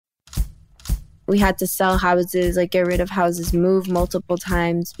we had to sell houses, like get rid of houses, move multiple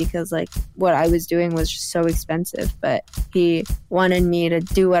times because like what I was doing was just so expensive. But he wanted me to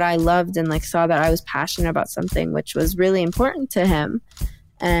do what I loved and like saw that I was passionate about something, which was really important to him.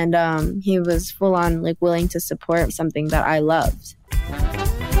 And he was full on like willing to support something that I loved.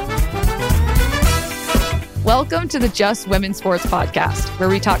 Welcome to the Just Women Sports podcast, where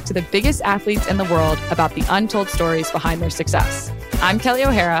we talk to the biggest athletes in the world about the untold stories behind their success. I'm Kelly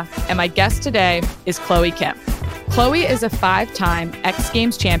O'Hara, and my guest today is Chloe Kim. Chloe is a 5-time X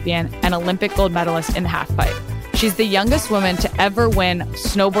Games champion and Olympic gold medalist in the halfpipe. She's the youngest woman to ever win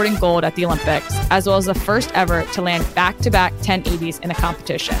snowboarding gold at the Olympics, as well as the first ever to land back-to-back 1080s in a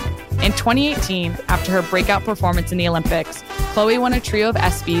competition. In 2018, after her breakout performance in the Olympics, Chloe won a trio of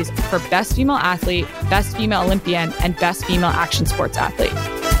ESPYs for Best Female Athlete, Best Female Olympian, and Best Female Action Sports Athlete.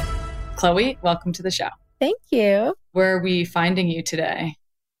 Chloe, welcome to the show. Thank you. Where are we finding you today?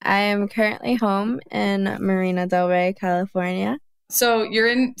 I am currently home in Marina del Rey, California. So you're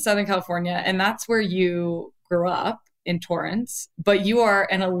in Southern California, and that's where you grew up, in Torrance, but you are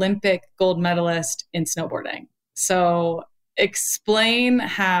an Olympic gold medalist in snowboarding. So explain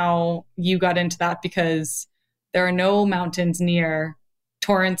how you got into that, because there are no mountains near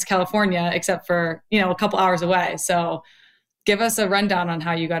Torrance, California, except for, a couple hours away. So give us a rundown on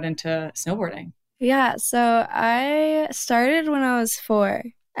how you got into snowboarding. Yeah, so I started when I was 4,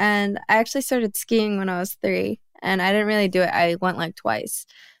 and I actually started skiing when I was 3, and I didn't really do it. I went like twice.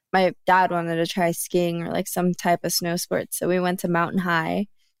 My dad wanted to try skiing or like some type of snow sport, so we went to Mountain High,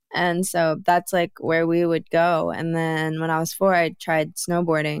 and so that's like where we would go. And then when I was 4, I tried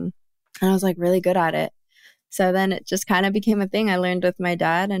snowboarding, and I was like really good at it. So then it just kind of became a thing I learned with my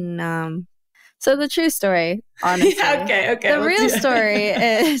dad. And so the true story, honestly, okay. The real story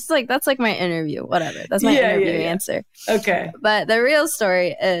is like, that's like my interview, whatever. That's my interview answer. Okay. But the real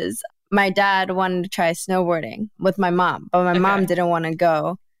story is my dad wanted to try snowboarding with my mom, but my mom didn't want to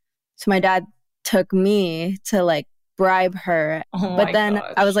go. So my dad took me to like bribe her. But then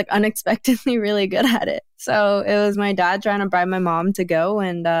I was like unexpectedly really good at it. So it was my dad trying to bribe my mom to go,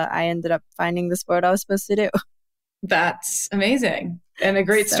 and I ended up finding the sport I was supposed to do. That's amazing. And a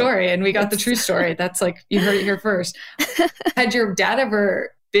great story. And we got the true story. That's like, you heard it here first. Had your dad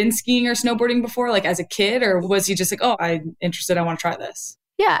ever been skiing or snowboarding before, like as a kid? Or was he just like, oh, I'm interested, I want to try this?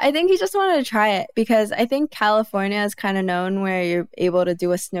 Yeah, I think he just wanted to try it because I think California is kind of known where you're able to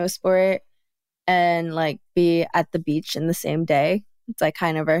do a snow sport and like be at the beach in the same day. It's like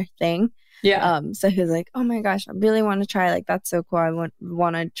kind of a thing. Yeah. So he was like, oh my gosh, I really want to try. Like, that's so cool. I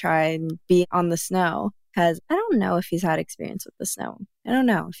want to try and be on the snow. Because I don't know if he's had experience with the snow. I don't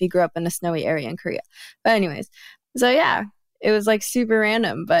know if he grew up in a snowy area in Korea. But anyways, so yeah, it was like super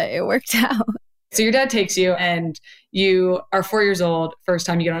random, but it worked out. So your dad takes you and you are 4 years old, first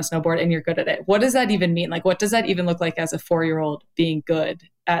time you get on a snowboard and you're good at it. What does that even mean? Like, what does that even look like as a 4-year-old being good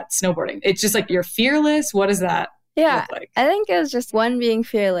at snowboarding? It's just like you're fearless. What does that look like? I think it was just one, being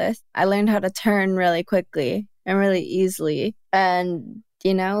fearless. I learned how to turn really quickly and really easily. And,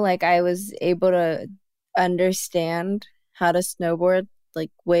 like I was able to understand how to snowboard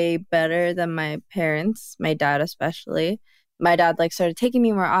like way better than my parents, my dad especially. My dad like started taking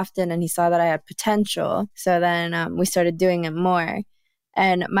me more often, and he saw that I had potential. So then we started doing it more.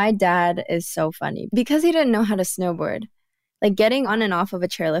 And my dad is so funny because he didn't know how to snowboard. Like getting on and off of a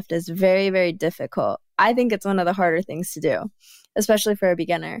chairlift is very, very difficult. I think it's one of the harder things to do, especially for a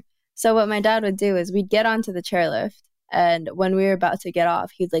beginner. So what my dad would do is we'd get onto the chairlift, and when we were about to get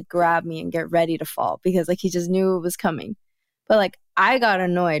off, he'd like grab me and get ready to fall because like he just knew it was coming. But like I got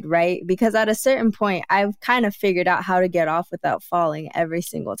annoyed, right? Because at a certain point, I've kind of figured out how to get off without falling every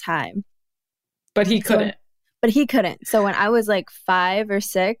single time. But he couldn't. So when I was like 5 or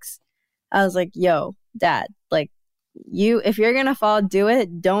 6, I was like, yo, Dad, like if you're going to fall, do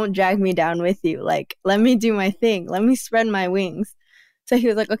it. Don't drag me down with you. Like, let me do my thing. Let me spread my wings. So he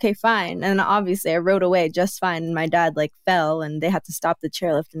was like, okay, fine. And obviously I rode away just fine. And my dad like fell and they had to stop the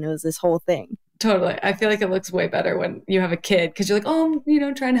chairlift, and it was this whole thing. Totally. I feel like it looks way better when you have a kid because you're like, oh,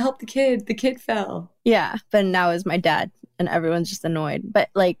 trying to help the kid. The kid fell. Yeah. But now it's my dad and everyone's just annoyed. But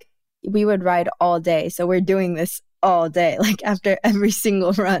like we would ride all day. So we're doing this all day. Like after every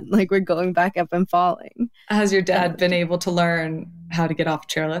single run, like we're going back up and falling. Has your dad been able to learn how to get off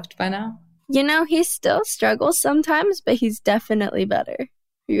chairlift by now? He still struggles sometimes, but he's definitely better.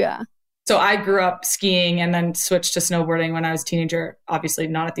 Yeah. So I grew up skiing and then switched to snowboarding when I was a teenager, obviously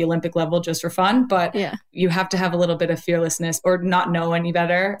not at the Olympic level, just for fun, but you have to have a little bit of fearlessness or not know any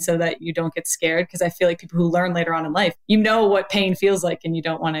better so that you don't get scared. Because I feel like people who learn later on in life, what pain feels like and you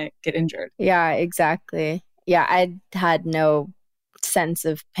don't want to get injured. Yeah, exactly. Yeah, I had no sense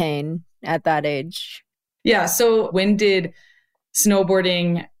of pain at that age. Yeah. So when did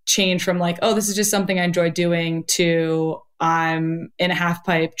snowboarding change from like, oh, this is just something I enjoy doing to I'm in a half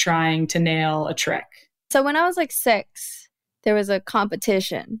pipe trying to nail a trick? So when I was like 6, there was a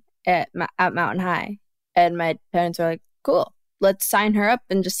competition at Mountain High. And my parents were like, cool, let's sign her up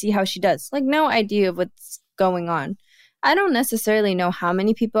and just see how she does. Like, no idea of what's going on. I don't necessarily know how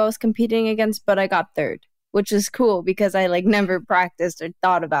many people I was competing against, but I got 3rd, which is cool because I like never practiced or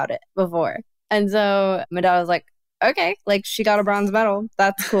thought about it before. And so my dad was like, okay, like she got a bronze medal.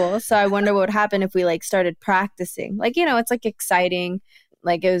 That's cool. So I wonder what would happen if we like started practicing. Like, you know, it's like exciting.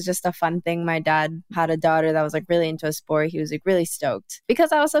 Like it was just a fun thing. My dad had a daughter that was like really into a sport. He was like really stoked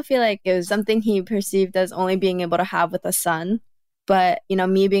because I also feel like it was something he perceived as only being able to have with a son. But, you know,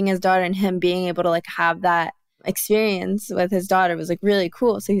 me being his daughter and him being able to like have that experience with his daughter was like really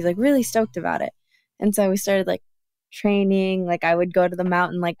cool. So he's like really stoked about it. And so we started like training. Like I would go to the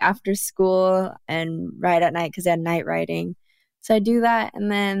mountain like after school and ride at night because they had night riding. So I do that.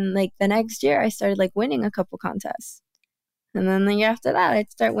 And then like the next year I started like winning a couple contests. And then the year after that,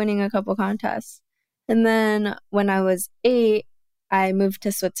 I'd start winning a couple contests. And then when I was 8, I moved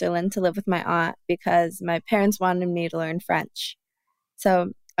to Switzerland to live with my aunt because my parents wanted me to learn French.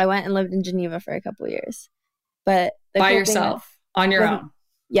 So I went and lived in Geneva for a couple years. But by yourself, on your own?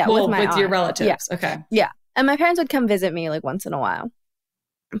 Yeah, well, with my aunt. Your relatives. Yeah. Okay. Yeah. And my parents would come visit me like once in a while.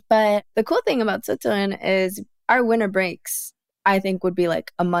 But the cool thing about Switzerland is our winter breaks, I think, would be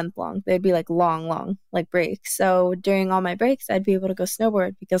like a month long. They'd be like long, like breaks. So during all my breaks, I'd be able to go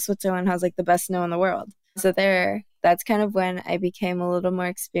snowboard because Switzerland has like the best snow in the world. So that's kind of when I became a little more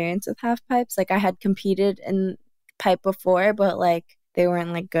experienced with half pipes. Like I had competed in pipe before, but like they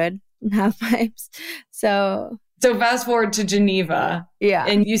weren't like good in half pipes. So fast forward to Geneva. Yeah.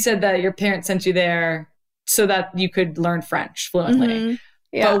 And you said that your parents sent you there so that you could learn French fluently. Mm-hmm.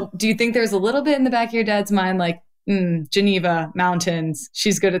 Yeah. But do you think there's a little bit in the back of your dad's mind like, Geneva, mountains,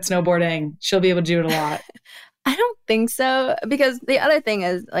 she's good at snowboarding, she'll be able to do it a lot? I don't think so, because the other thing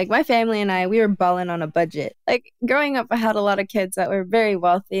is, like, my family and I, we were balling on a budget. Like, growing up, I had a lot of kids that were very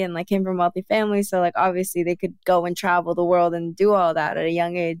wealthy and, like, came from wealthy families. So, like, obviously, they could go and travel the world and do all that at a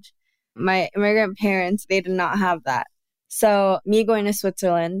young age. My immigrant parents, they did not have that. So, me going to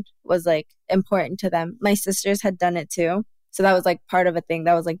Switzerland was, like, important to them. My sisters had done it, too. So, that was, like, part of a thing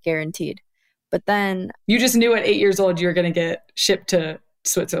that was, like, guaranteed. But then... You just knew at 8 years old you were going to get shipped to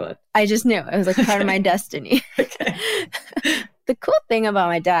Switzerland. I just knew. It was like part of my destiny. Okay. The cool thing about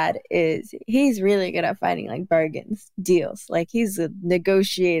my dad is he's really good at finding like bargains, deals. Like he's a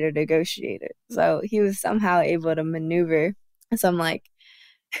negotiator. So he was somehow able to maneuver some like...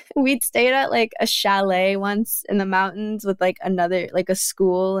 We'd stayed at like a chalet once in the mountains with like another, like a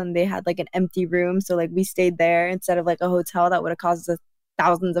school, and they had like an empty room. So like we stayed there instead of like a hotel that would have cost us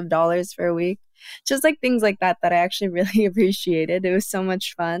thousands of dollars for a week. Just like things like that I actually really appreciated. It was so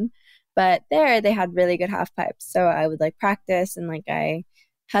much fun. But there they had really good half pipes. So I would like practice and like I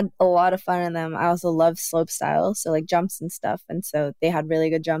had a lot of fun in them. I also love slope style, so like jumps and stuff. And so they had really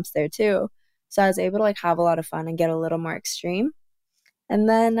good jumps there too. So I was able to like have a lot of fun and get a little more extreme. And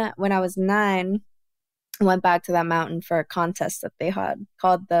then when I was 9, I went back to that mountain for a contest that they had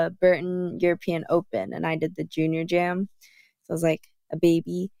called the Burton European Open. And I did the junior jam. So I was like a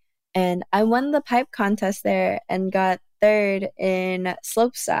baby. And I won the pipe contest there and got 3rd in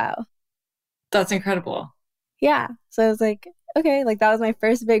slopestyle. That's incredible. Yeah. So I was like, okay, like that was my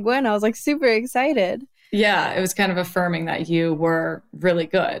first big win. I was like super excited. Yeah. It was kind of affirming that you were really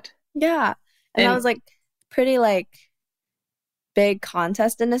good. Yeah. And that was like pretty like big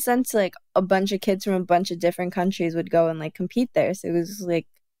contest in a sense. Like a bunch of kids from a bunch of different countries would go and like compete there. So it was like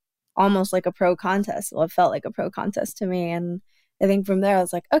almost like a pro contest. Well, it felt like a pro contest to me. And I think from there, I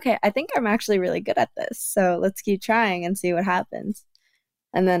was like, okay, I think I'm actually really good at this. So let's keep trying and see what happens.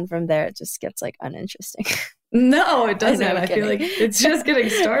 And then from there, it just gets like uninteresting. No, it doesn't. I feel like it's just getting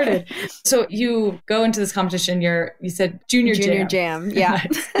started. So you go into this competition, you said junior jam. Yeah.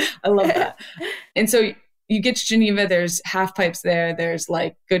 I love that. And so you get to Geneva, there's half pipes there. There's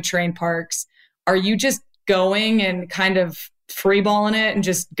like good terrain parks. Are you just going and kind of freeballing it and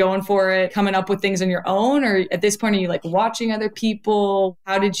just going for it, coming up with things on your own? Or at this point, are you like watching other people?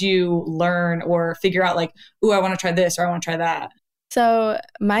 How did you learn or figure out like, ooh, I want to try this or I want to try that? So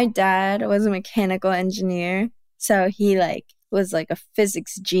my dad was a mechanical engineer. So he like was like a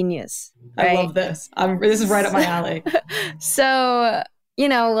physics genius. Right? I love this. This is right up my alley. So, you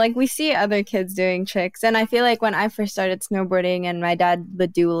know, like we see other kids doing tricks. And I feel like when I first started snowboarding and my dad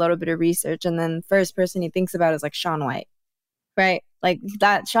would do a little bit of research and then first person he thinks about is like Shaun White. Right? Like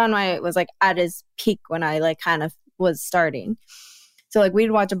that Shaun White was like at his peak when I like kind of was starting. So like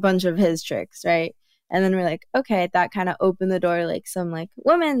we'd watch a bunch of his tricks, right? And then we're like, okay, that kind of opened the door like some like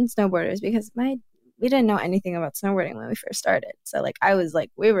women snowboarders, because we didn't know anything about snowboarding when we first started. So like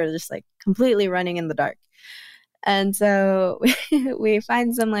we were just like completely running in the dark. And so we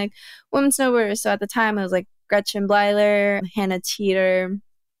find some like women snowboarders. So at the time it was like Gretchen Bleiler, Hannah Teeter,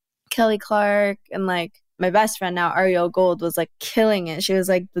 Kelly Clark, and like my best friend now, Ariel Gold, was like killing it. She was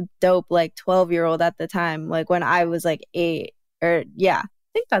like the dope like 12-year-old at the time, like when I was like 8, or yeah, I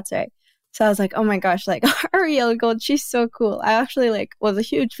think that's right. So I was like, oh my gosh, like Ariel Gold, she's so cool. I actually like was a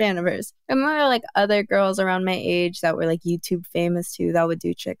huge fan of hers. And there were like other girls around my age that were like YouTube famous too that would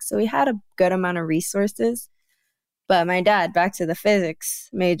do tricks. So we had a good amount of resources. But my dad, back to the physics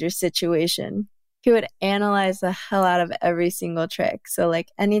major situation, he would analyze the hell out of every single trick. So like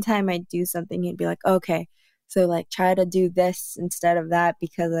anytime I do something, he'd be like, okay, so like try to do this instead of that,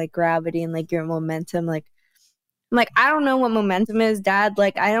 because like gravity and like your momentum, like I'm like, I don't know what momentum is, Dad.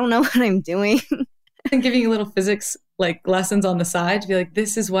 Like, I don't know what I'm doing. And giving you little physics like lessons on the side to be like,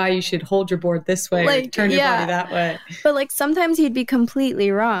 this is why you should hold your board this way, like, or turn your body that way. But like sometimes he'd be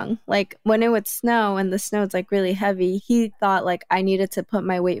completely wrong. Like when it would snow and the snow's like really heavy, he thought like I needed to put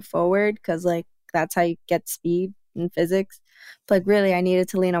my weight forward because like that's how you get speed in physics. But like really I needed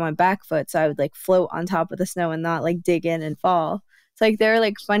to lean on my back foot so I would like float on top of the snow and not like dig in and fall. So like there were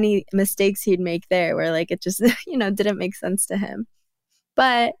like funny mistakes he'd make there where like it just, didn't make sense to him.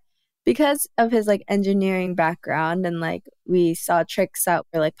 But because of his like engineering background and like we saw tricks that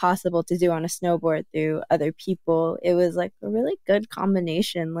were like possible to do on a snowboard through other people, it was like a really good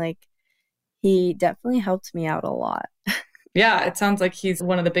combination. Like he definitely helped me out a lot. Yeah, it sounds like he's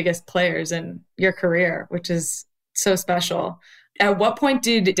one of the biggest players in your career, which is so special. At what point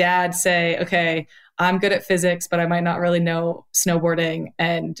did Dad say, okay, I'm good at physics, but I might not really know snowboarding,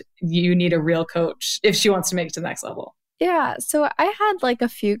 and you need a real coach if she wants to make it to the next level? Yeah, so I had like a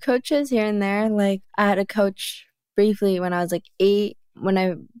few coaches here and there. Like I had a coach briefly when I was like 8. When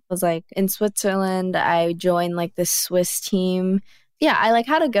I was like in Switzerland, I joined like the Swiss team. Yeah, I like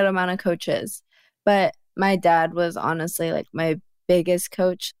had a good amount of coaches, but my dad was honestly like my biggest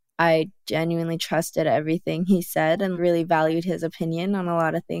coach. I genuinely trusted everything he said and really valued his opinion on a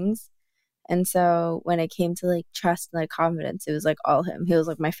lot of things. And so when it came to like trust and like confidence, it was like all him. He was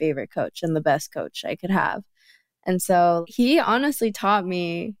like my favorite coach and the best coach I could have. And so he honestly taught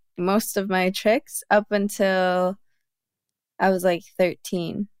me most of my tricks up until I was like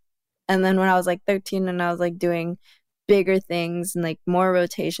 13. And then when I was like 13 and I was like doing bigger things and like more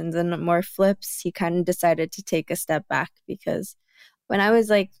rotations and more flips, he kind of decided to take a step back, because when I was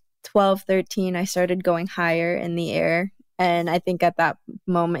like 12, 13, I started going higher in the air. And I think at that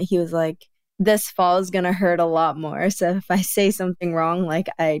moment he was like, this fall is going to hurt a lot more. So if I say something wrong, like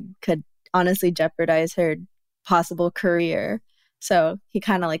I could honestly jeopardize her possible career. So he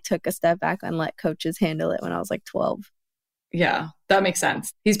kind of like took a step back and let coaches handle it when I was like 12. Yeah, that makes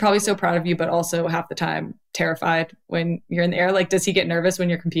sense. He's probably so proud of you, but also half the time terrified when you're in the air. Like, does he get nervous when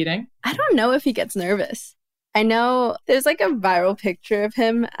you're competing? I don't know if he gets nervous. I know there's like a viral picture of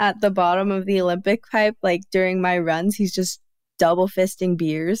him at the bottom of the Olympic pipe. Like during my runs, he's just double fisting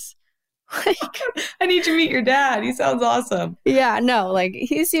beers. Like, I need to meet your dad. He sounds awesome. Yeah, no, like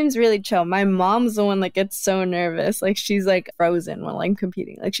he seems really chill. My mom's the one that gets so nervous. Like she's like frozen while I'm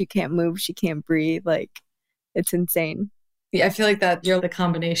competing. Like she can't move, she can't breathe. Like it's insane. Yeah, I feel like that you're the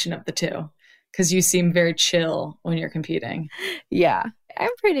combination of the two, because you seem very chill when you're competing. Yeah,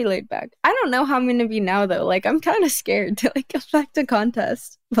 I'm pretty laid back. I don't know how I'm going to be now though. Like I'm kind of scared to like go back to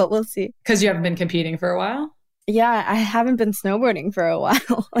contest, but we'll see. Because you haven't been competing for a while? Yeah, I haven't been snowboarding for a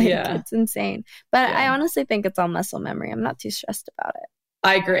while. Like, yeah. It's insane. But yeah. I honestly think it's all muscle memory. I'm not too stressed about it.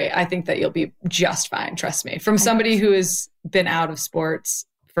 I agree. I think that you'll be just fine. Trust me. From somebody who has been out of sports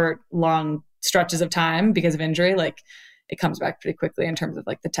for long stretches of time because of injury, like it comes back pretty quickly in terms of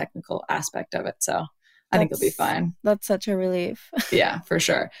like the technical aspect of it. So I think you'll be fine. That's such a relief. Yeah, for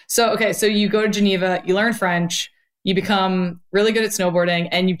sure. So, okay. So you go to Geneva, you learn French, you become really good at snowboarding,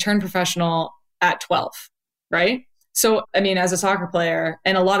 and you turn professional at 12. Right? So, I mean, as a soccer player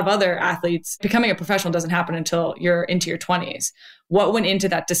and a lot of other athletes, becoming a professional doesn't happen until you're into your 20s. What went into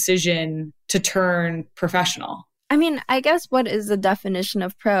that decision to turn professional? I mean, I guess what is the definition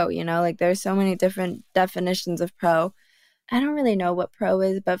of pro? Like there's so many different definitions of pro. I don't really know what pro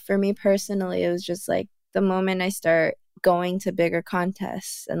is, but for me personally, it was just like the moment I start going to bigger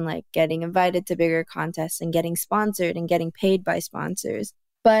contests and like getting invited to bigger contests and getting sponsored and getting paid by sponsors.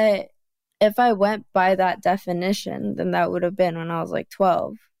 But if I went by that definition, then that would have been when I was like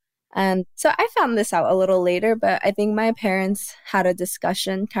 12. And so I found this out a little later, but I think my parents had a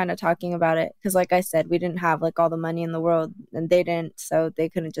discussion kind of talking about it. Because like I said, we didn't have like all the money in the world and they didn't. So they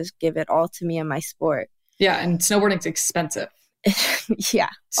couldn't just give it all to me and my sport. Yeah. And snowboarding's expensive. Yeah.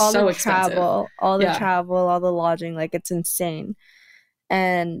 All so the expensive. travel, all the lodging, like it's insane.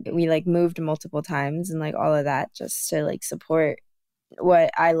 And we like moved multiple times and like all of that just to like support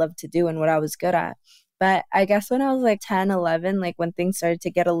what I love to do and what I was good at. But I guess when I was like 10, 11, like when things started to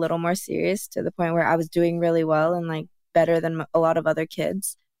get a little more serious to the point where I was doing really well and like better than a lot of other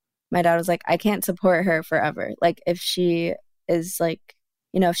kids, my dad was like, I can't support her forever. Like if she is like,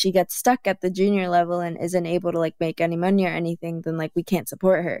 if she gets stuck at the junior level and isn't able to like make any money or anything, then like we can't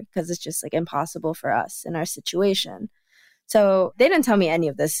support her because it's just like impossible for us in our situation. So they didn't tell me any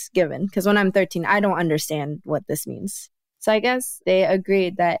of this given because when I'm 13, I don't understand what this means. So I guess they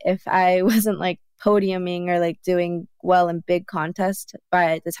agreed that if I wasn't like podiuming or like doing well in big contests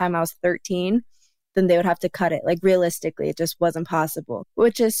by the time I was 13, then they would have to cut it. Like realistically, it just wasn't possible,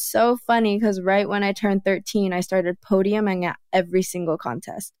 which is so funny because right when I turned 13, I started podiuming at every single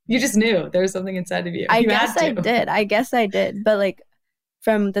contest. You just knew there was something inside of you. I guess I did. But like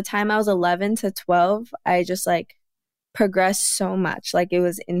from the time I was 11 to 12, I just like progressed so much. Like it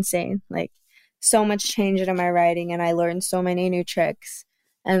was insane. Like so much changed in my riding and I learned so many new tricks.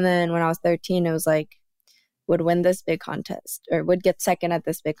 And then when I was 13, it was like, would win this big contest or would get second at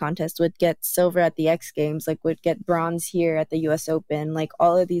this big contest, would get silver at the X Games, like would get bronze here at the US Open, like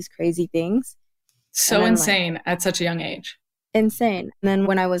all of these crazy things. So insane at such a young age. Insane. And then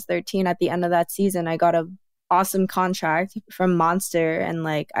when I was 13, at the end of that season, I got an awesome contract from Monster and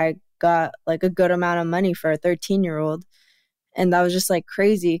like I got like a good amount of money for a 13-year-old. And that was just like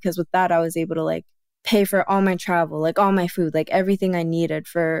crazy because with that, I was able to like pay for all my travel, like all my food, like everything I needed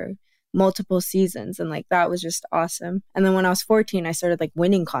for multiple seasons. And like that was just awesome. And then when I was 14, I started like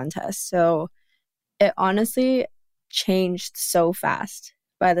winning contests. So it honestly changed so fast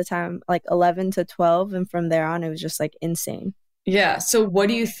by the time like 11 to 12. And from there on, it was just like insane. Yeah. So what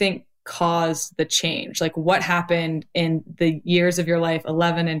do you think caused the change? Like what happened in the years of your life,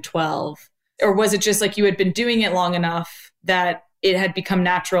 11 and 12? Or was it just like you had been doing it long enough that it had become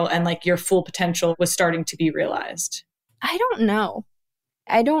natural and like your full potential was starting to be realized? I don't know.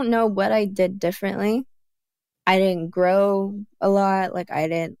 I don't know what I did differently. I didn't grow a lot. Like I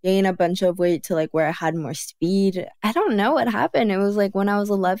didn't gain a bunch of weight to like where I had more speed. I don't know what happened. It was like when I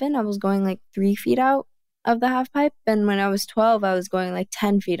was 11, I was going like 3 feet out of the half pipe. And when I was 12, I was going like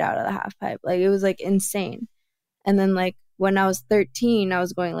 10 feet out of the half pipe. Like it was like insane. And then like when I was 13, I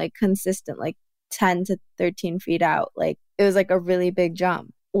was going like consistent, like 10 to 13 feet out. Like it was like a really big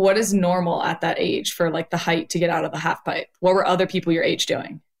jump. What is normal at that age for like the height to get out of the half pipe? What were other people your age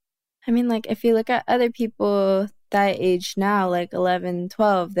doing? I mean, like if you look at other people that age now, like 11,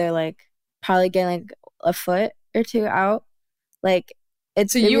 12, they're like probably getting like a foot or two out. Like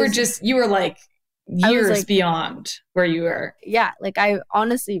it's. So you were like years like, beyond where you were. Yeah. Like I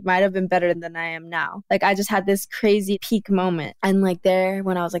honestly might have been better than I am now. Like I just had this crazy peak moment. And like there,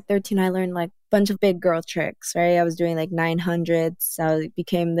 when I was like 13, I learned like a bunch of big girl tricks, right? I was doing like 900s. I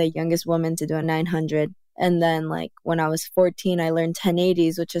became the youngest woman to do a 900. And then like when I was 14, I learned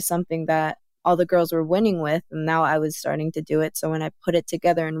 1080s, which is something that all the girls were winning with. And now I was starting to do it. So when I put it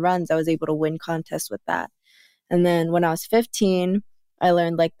together in runs, I was able to win contests with that. And then when I was 15, I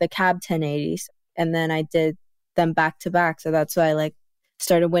learned like the cab 1080s. And then I did them back to back. So that's why I like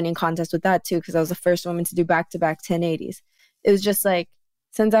started winning contests with that too, because I was the first woman to do back to back 1080s. It was just like,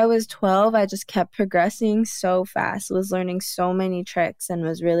 since I was 12, I just kept progressing so fast, was learning so many tricks and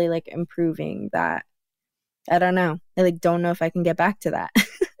was really like improving that. I don't know. I like don't know if I can get back to that.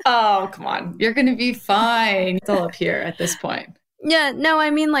 Oh, come on. You're going to be fine. It's all up here at this point. Yeah, no, I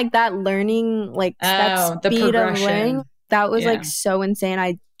mean like that learning, like that speed of learning, that was like so insane.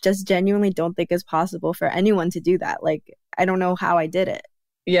 I just genuinely don't think it's possible for anyone to do that. Like, I don't know how I did it.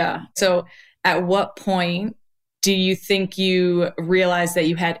 Yeah. So at what point do you think you realized that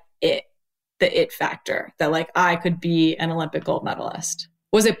you had the it factor, that like I could be an Olympic gold medalist?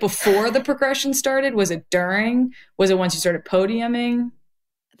 Was it before the progression started? Was it during? Was it once you started podiuming?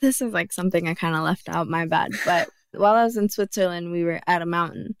 This is like something I kind of left out, my bad. But while I was in Switzerland, we were at a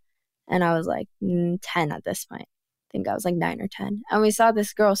mountain and I was like 10 at this point. I think I was like 9 or 10. And we saw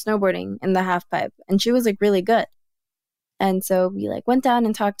this girl snowboarding in the half pipe and she was like really good. And so we like went down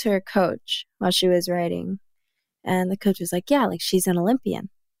and talked to her coach while she was riding. And the coach was like, yeah, like she's an Olympian.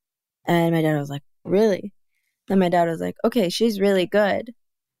 And my dad was like, really? And my dad was like, okay, she's really good.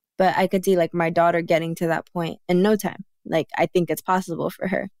 But I could see like my daughter getting to that point in no time. Like, I think it's possible for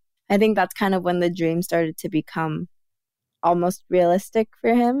her. I think that's kind of when the dream started to become almost realistic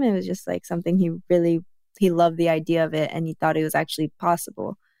for him. It was just like something he loved the idea of it, and he thought it was actually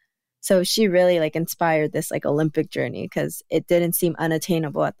possible. So she really like inspired this like Olympic journey because it didn't seem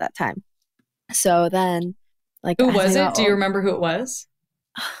unattainable at that time. So then, like, who was it? Do you remember who it was?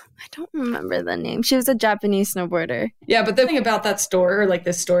 I don't remember the name. She was a Japanese snowboarder. Yeah, but the thing about that story, or like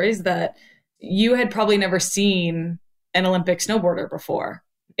this story, is that you had probably never seen an Olympic snowboarder before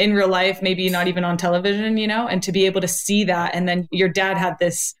in real life, maybe not even on television, you know, and to be able to see that. And then your dad had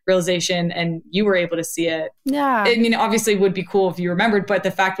this realization and you were able to see it. Yeah. I mean, obviously it would be cool if you remembered, but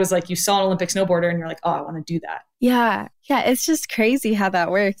the fact was like you saw an Olympic snowboarder and you're like, oh, I want to do that. Yeah. Yeah. It's just crazy how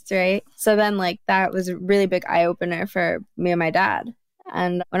that works, right? So then like that was a really big eye opener for me and my dad.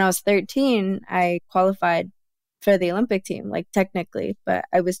 And when I was 13, I qualified for the Olympic team, like technically, but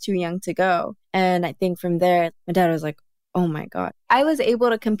I was too young to go. And I think from there, my dad was like, oh my God. I was able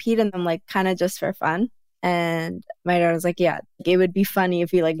to compete in them like kind of just for fun. And my dad was like, yeah, it would be funny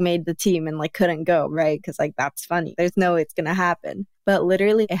if you like made the team and like couldn't go, right? Because like that's funny. There's no way it's going to happen. But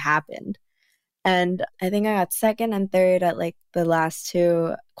literally it happened. And I think I got second and third at like the last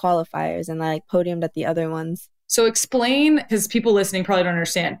two qualifiers, and I like podiumed at the other ones. So explain, because people listening probably don't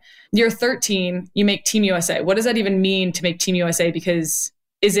understand. You're 13, you make Team USA. What does that even mean to make Team USA? Because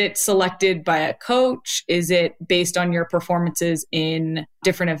is it selected by a coach? Is it based on your performances in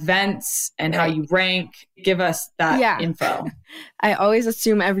different events and how you rank? Give us that info. I always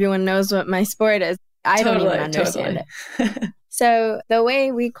assume everyone knows what my sport is. I don't even understand it. So the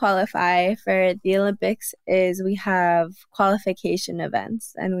way we qualify for the Olympics is we have qualification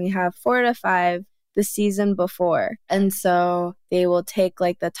events, and we have 4 to 5 the season before. And so they will take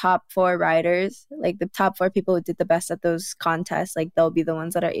like the top 4 riders, like the top 4 people who did the best at those contests, like they'll be the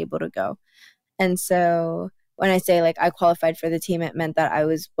ones that are able to go. And so when I say like I qualified for the team, it meant that I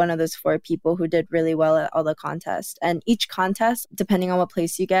was one of those 4 people who did really well at all the contests. And each contest, depending on what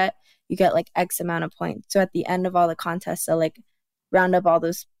place you get like X amount of points. So at the end of all the contests, they'll like round up all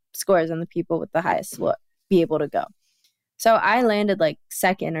those scores, and the people with the highest will be able to go. So I landed like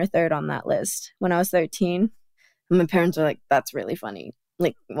second or third on that list when I was 13. And my parents were like, that's really funny.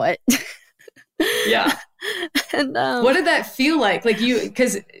 Like, what? Yeah. And what did that feel like? Like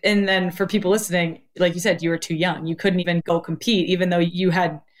and then for people listening, like you said, you were too young. You couldn't even go compete, even though you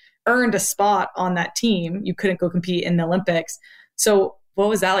had earned a spot on that team. You couldn't go compete in the Olympics. So what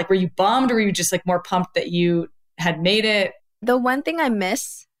was that like? Were you bummed, or were you just like more pumped that you had made it? The one thing I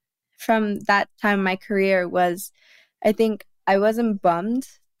miss from that time in my career was, I think I wasn't bummed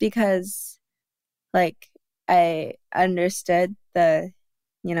because like I understood the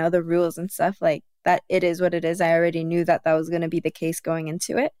rules and stuff, like that it is what it is. I already knew that was going to be the case going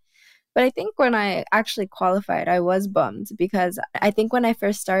into it. But I think when I actually qualified, I was bummed because I think when I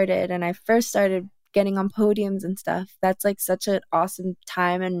first started getting on podiums and stuff, that's like such an awesome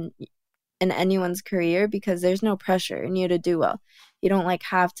time in anyone's career because there's no pressure in you to do well. You don't like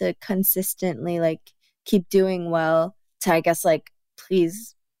have to consistently like keep doing well to, I guess, like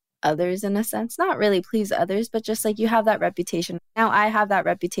please others in a sense. Not really please others, but just like you have that reputation. Now I have that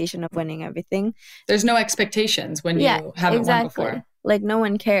reputation of winning everything. There's no expectations when you haven't won before. Like no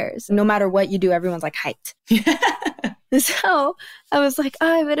one cares. No matter what you do, everyone's like hyped. So I was like,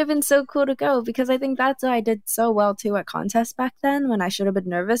 oh, it would have been so cool to go, because I think that's why I did so well too at contests back then when I should have been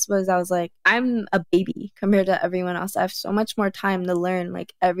nervous. Was I was like, I'm a baby compared to everyone else. I have so much more time to learn.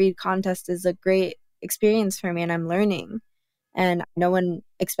 Like every contest is a great experience for me and I'm learning. And no one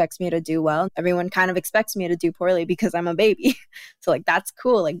expects me to do well. Everyone kind of expects me to do poorly because I'm a baby. So like, that's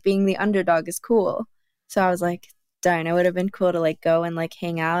cool. Like being the underdog is cool. So I was like, darn, it would have been cool to like go and like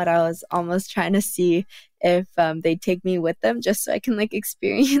hang out. I was almost trying to see if they'd take me with them just so I can like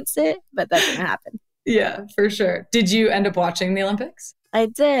experience it, but that didn't happen. Yeah, for sure. Did you end up watching the Olympics? I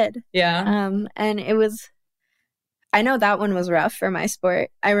did. Yeah. And it was, I know that one was rough for my sport.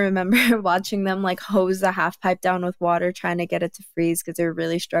 I remember watching them like hose the half pipe down with water, trying to get it to freeze because they were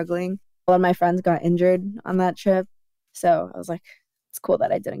really struggling. A lot of my friends got injured on that trip. So I was like, it's cool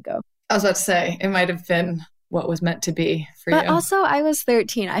that I didn't go. I was about to say, it might have been what was meant to be for but you. But also I was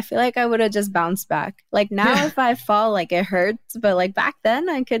 13. I feel like I would have just bounced back. Like now if I fall, like it hurts. But like back then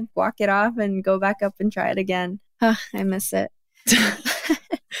I could walk it off and go back up and try it again. I miss it.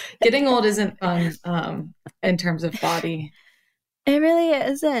 Getting old isn't fun in terms of body. It really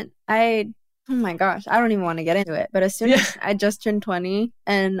isn't. Oh my gosh, I don't even want to get into it. But as soon as I just turned 20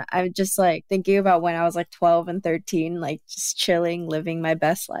 and I'm just like thinking about when I was like 12 and 13, like just chilling, living my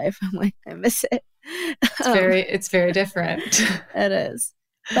best life. I'm like, I miss it. It's very different. It is.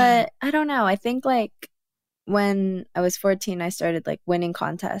 But I don't know. I think like when I was 14, I started like winning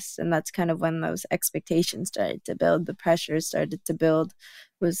contests, and that's kind of when those expectations started to build, the pressure started to build,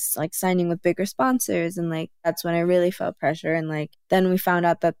 was like signing with bigger sponsors, and like that's when I really felt pressure. And like then we found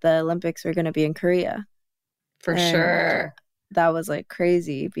out that the Olympics were going to be in Korea. For sure. That was like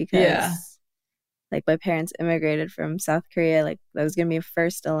crazy because like my parents immigrated from South Korea, like that was going to be a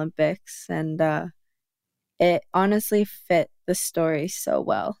first Olympics, and it honestly fit the story so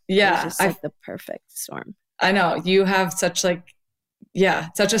well. Yeah. It was just like the perfect storm. I know you have such such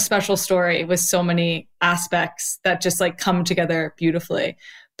a special story with so many aspects that just like come together beautifully.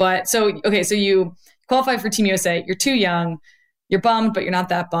 But so you qualify for Team USA. You're too young. You're bummed, but you're not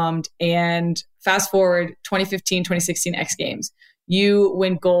that bummed. And fast forward 2015, 2016 X Games. You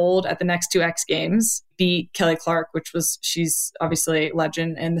win gold at the next two X Games, beat Kelly Clark, she's obviously a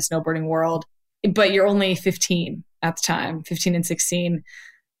legend in the snowboarding world. But you're only 15 at the time, 15 and 16.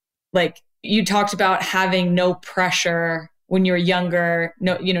 Like, you talked about having no pressure when you were younger,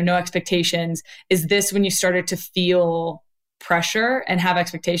 no expectations. Is this when you started to feel pressure and have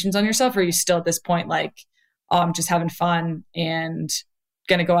expectations on yourself? Or are you still at this point like, oh, I'm just having fun and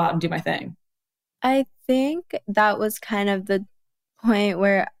going to go out and do my thing? I think that was kind of the point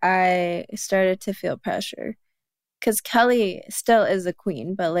where I started to feel pressure. Because Kelly still is a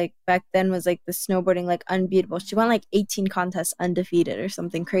queen, but like back then was like the snowboarding like unbeatable. She won like 18 contests undefeated or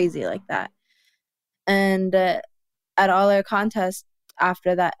something crazy like that. And at all our contests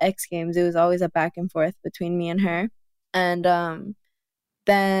after that X Games, it was always a back and forth between me and her. And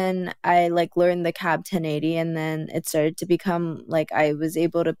then I like learned the cab 1080, and then it started to become like I was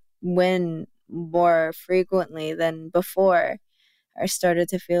able to win more frequently than before. I started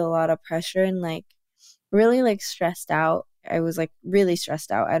to feel a lot of pressure and like really like stressed out. I was like really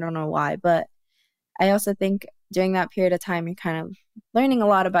stressed out. I don't know why, but I also think during that period of time, you're kind of learning a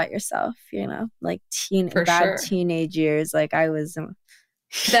lot about yourself, like teenage years. Like I was.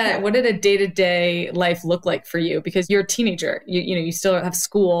 What did a day-to-day life look like for you? Because you're a teenager, you still have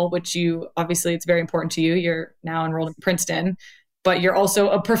school, which obviously it's very important to you. You're now enrolled in Princeton, but you're also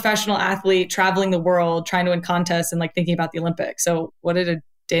a professional athlete traveling the world, trying to win contests and like thinking about the Olympics. So what did a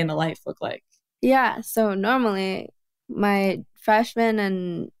day in the life look like? Yeah. So normally my freshman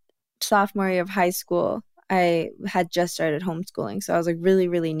and sophomore year of high school, I had just started homeschooling. So I was like really,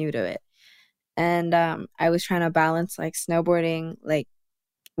 really new to it. And I was trying to balance like snowboarding, like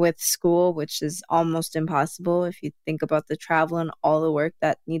with school, which is almost impossible if you think about the travel and all the work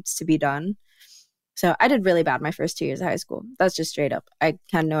that needs to be done. So I did really bad my first 2 years of high school. That's just straight up. I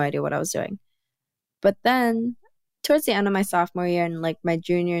had no idea what I was doing. But then towards the end of my sophomore year and like my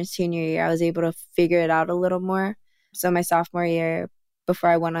junior and senior year, I was able to figure it out a little more. So my sophomore year, before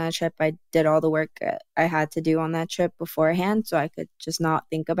I went on a trip, I did all the work I had to do on that trip beforehand so I could just not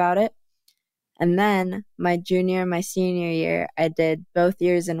think about it. And then my junior and my senior year, I did both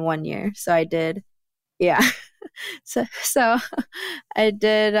years in 1 year. So I did, so I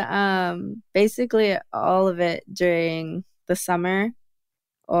did basically all of it during the summer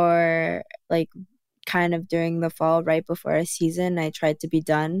or like kind of during the fall right before a season. I tried to be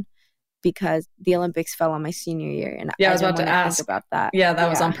done because the Olympics fell on my senior year. And I was about to ask about that. Yeah, that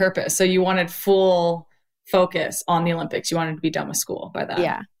was on purpose. So you wanted full focus on the Olympics. You wanted to be done with school by then.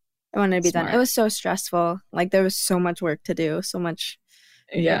 Yeah. I wanted to be done. It was so stressful. Like there was so much work to do, so much.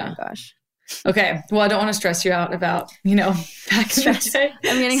 Yeah. Oh my gosh. Okay. Well, I don't want to stress you out about, back in the day.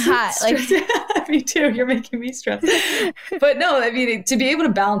 I'm getting hot. Like me too. You're making me stressed. But no, I mean, to be able to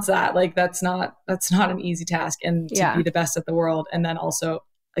balance that, like that's not an easy task, and to be the best at the world, and then also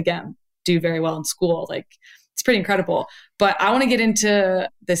again do very well in school, like it's pretty incredible. But I want to get into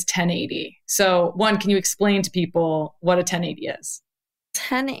this 1080. So one, can you explain to people what a 1080 is?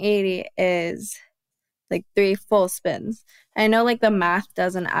 1080 is like 3 full spins. I know like the math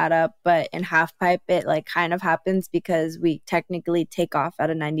doesn't add up, but in half pipe it like kind of happens because we technically take off at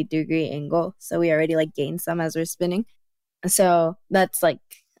a 90-degree angle. So we already like gain some as we're spinning. So that's like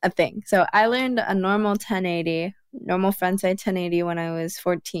a thing. So I learned a normal 1080, normal frontside 1080 when I was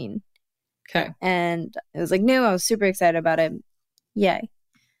 14. Okay. And it was like new. I was super excited about it. Yay.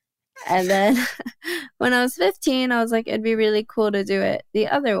 And then when I was 15, I was like, it'd be really cool to do it the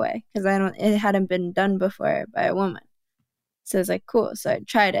other way because it hadn't been done before by a woman. So I was like, cool. So I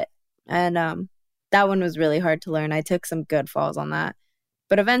tried it. And that one was really hard to learn. I took some good falls on that.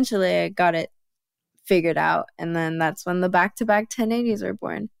 But eventually I got it figured out. And then that's when the back-to-back 1080s were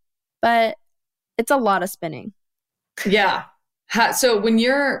born. But it's a lot of spinning. Yeah. So when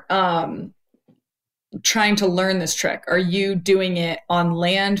you're trying to learn this trick, are you doing it on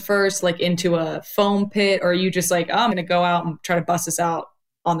land first, like into a foam pit? Or are you just like, oh, I'm going to go out and try to bust this out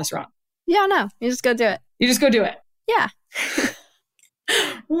on this run? Yeah, no, you just go do it. You just go do it. Yeah.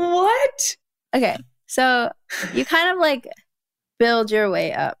 What? Okay. So you kind of like build your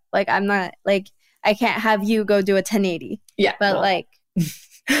way up. Like I'm not like, I can't have you go do a 1080. Yeah. But like,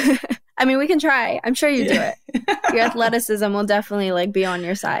 I mean, we can try. I'm sure you do it. Your athleticism will definitely like be on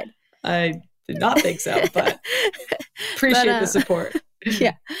your side. I did not think so, but appreciate the support.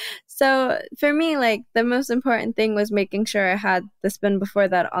 Yeah. So for me, like the most important thing was making sure I had the spin before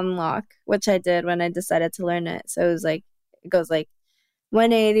that unlock, which I did when I decided to learn it. So it was like, it goes like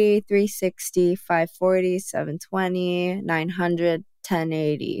 180, 360, 540, 720, 900,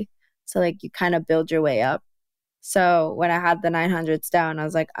 1080. So like you kind of build your way up. So when I had the 900s down, I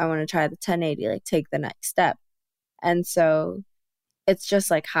was like, I want to try the 1080, like take the next step. And so it's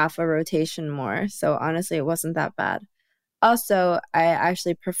just like half a rotation more. So honestly, it wasn't that bad. Also, I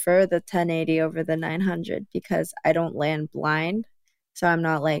actually prefer the 1080 over the 900 because I don't land blind. So I'm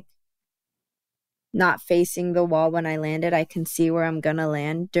not like not facing the wall when I landed. I can see where I'm going to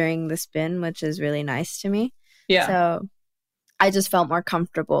land during the spin, which is really nice to me. Yeah. So I just felt more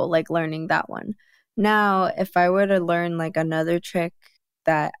comfortable like learning that one. Now, if I were to learn like another trick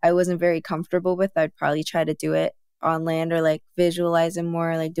that I wasn't very comfortable with, I'd probably try to do it on land or like visualize it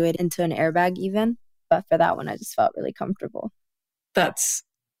more, like do it into an airbag even. But for that one, I just felt really comfortable. That's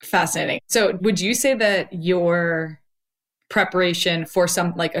fascinating. So would you say that your preparation for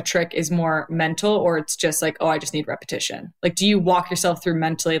some like a trick is more mental, or it's just like, oh, I just need repetition? Like, do you walk yourself through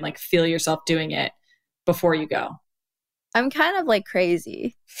mentally and like feel yourself doing it before you go? I'm kind of like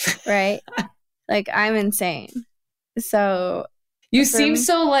crazy, right? Like I'm insane. So you seem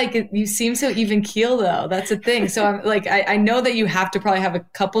so even keel though. That's the thing. So I'm like, I know that you have to probably have a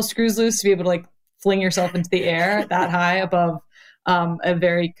couple screws loose to be able to like fling yourself into the air that high above a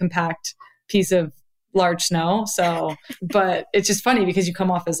very compact piece of large snow. So, but it's just funny because you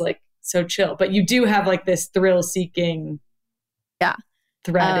come off as like so chill, but you do have like this thrill seeking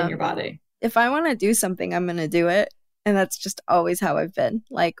thread in your body. If I want to do something, I'm going to do it. And that's just always how I've been.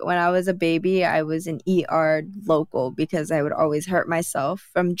 Like when I was a baby, I was an ER local because I would always hurt myself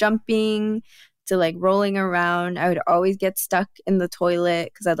from jumping to like rolling around. I would always get stuck in the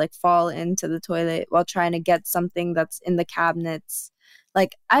toilet because I'd like fall into the toilet while trying to get something that's in the cabinets.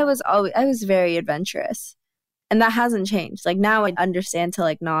 Like I was very adventurous, and that hasn't changed. Like now I understand to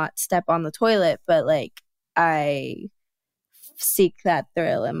like not step on the toilet, but like I seek that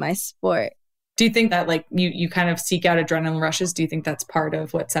thrill in my sport. Do you think that like you kind of seek out adrenaline rushes? Do you think that's part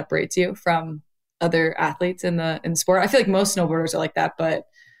of what separates you from other athletes in the sport? I feel like most snowboarders are like that, but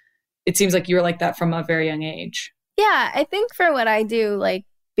it seems like you were like that from a very young age. Yeah, I think for what I do, like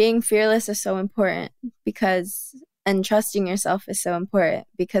being fearless is so important and trusting yourself is so important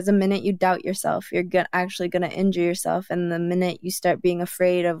because the minute you doubt yourself, you're actually going to injure yourself. And the minute you start being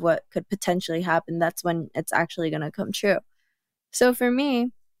afraid of what could potentially happen, that's when it's actually going to come true. So for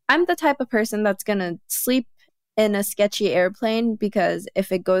me, I'm the type of person that's going to sleep in a sketchy airplane because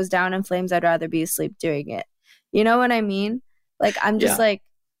if it goes down in flames, I'd rather be asleep doing it. You know what I mean? Like, I'm just like,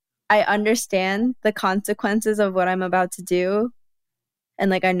 I understand the consequences of what I'm about to do. And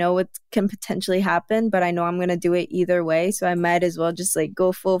like, I know what can potentially happen, but I know I'm going to do it either way. So I might as well just like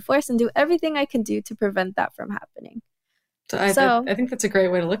go full force and do everything I can do to prevent that from happening. So I think that's a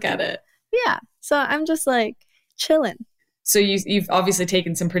great way to look at it. Yeah. So I'm just like chilling. So you've obviously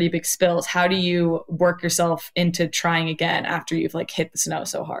taken some pretty big spills. How do you work yourself into trying again after you've like hit the snow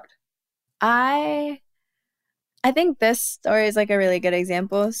so hard? I think this story is like a really good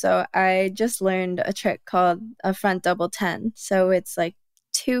example. So I just learned a trick called a front double 10. So it's like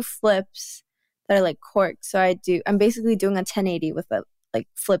 2 flips that are like corks. So I'm basically doing a 1080 with like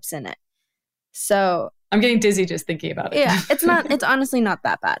flips in it. So I'm getting dizzy just thinking about it. Yeah, it's honestly not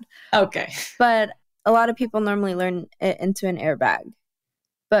that bad. Okay. But a lot of people normally learn it into an airbag.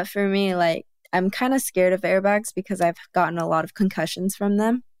 But for me, like, I'm kind of scared of airbags because I've gotten a lot of concussions from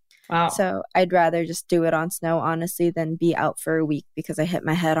them. Wow. So I'd rather just do it on snow, honestly, than be out for a week because I hit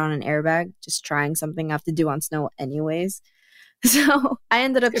my head on an airbag, just trying something I have to do on snow anyways. So I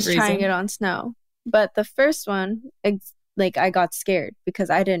ended up just trying it on snow. But the first one, I got scared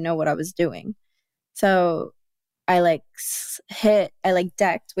because I didn't know what I was doing. So I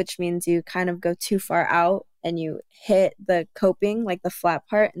decked, which means you kind of go too far out and you hit the coping, like the flat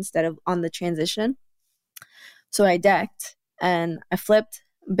part, instead of on the transition. So I decked and I flipped,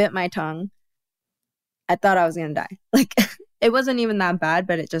 bit my tongue. I thought I was going to die. Like, it wasn't even that bad,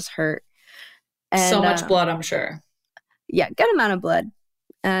 but it just hurt. And, so much blood, I'm sure. Yeah, good amount of blood.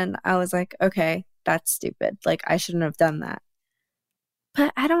 And I was like, okay, that's stupid. Like, I shouldn't have done that.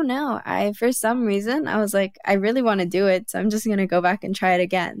 But I don't know. For some reason, I was like, I really want to do it. So I'm just going to go back and try it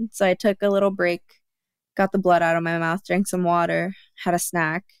again. So I took a little break, got the blood out of my mouth, drank some water, had a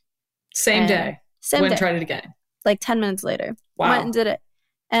snack. Same day. Same Went day. and tried it again. Like 10 minutes later. Wow. Went and did it.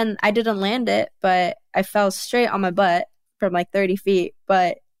 And I didn't land it, but I fell straight on my butt from like 30 feet,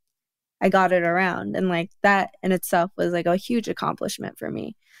 but I got it around. And like that in itself was like a huge accomplishment for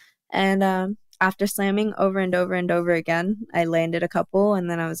me. And after slamming over and over and over again, I landed a couple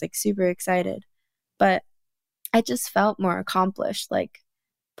and then I was like super excited. But I just felt more accomplished, like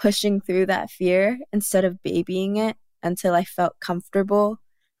pushing through that fear instead of babying it until I felt comfortable.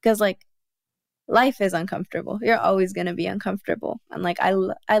 Because like life is uncomfortable. You're always going to be uncomfortable. And like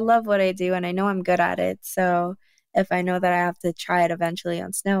I love what I do and I know I'm good at it. So if I know that I have to try it eventually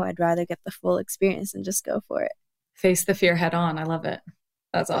on snow, I'd rather get the full experience and just go for it. Face the fear head on. I love it.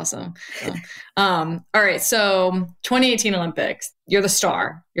 That's awesome. So, all right. So 2018 Olympics, you're the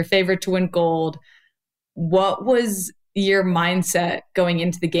star, your favorite to win gold. What was your mindset going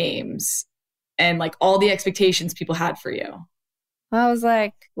into the games and like all the expectations people had for you? I was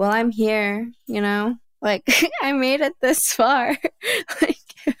like, well, I'm here, like I made it this far. Like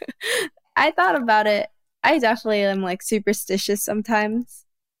I thought about it. I definitely am like superstitious sometimes.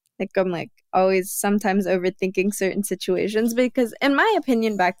 Like I'm like always sometimes overthinking certain situations because in my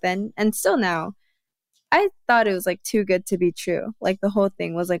opinion back then and still now, I thought it was like too good to be true. Like the whole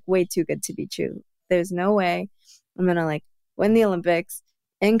thing was like way too good to be true. There's no way I'm going to like win the Olympics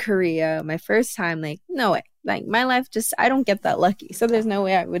in Korea, my first time. Like, no way. Like my life just, I don't get that lucky. So there's no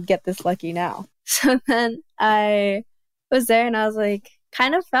way I would get this lucky now. So then I was there and I was like,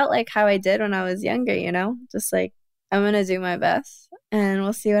 kind of felt like how I did when I was younger, just like, I'm going to do my best and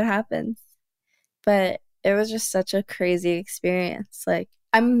we'll see what happens. But it was just such a crazy experience. Like,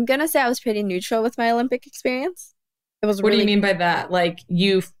 I'm going to say I was pretty neutral with my Olympic experience. It was. What do you mean by that? Like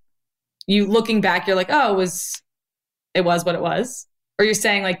you looking back, you're like, oh, it was what it was? Or you're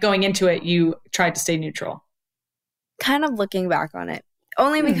saying like going into it, you tried to stay neutral? Kind of looking back on it.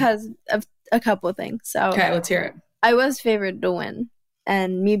 Only because of a couple of things. So okay, let's hear it. I was favored to win.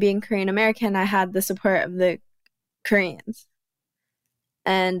 And me being Korean American, I had the support of the Koreans.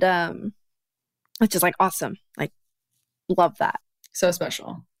 And which is like awesome. Like love that. So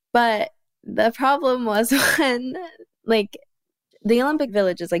special. But the problem was when like the Olympic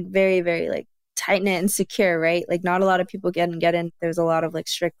Village is like very, very like tight knit and secure, right? Like not a lot of people get in. There's a lot of like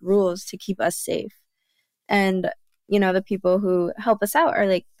strict rules to keep us safe. And the people who help us out are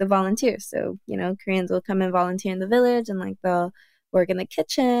like the volunteers. So, Koreans will come and volunteer in the village and like they'll work in the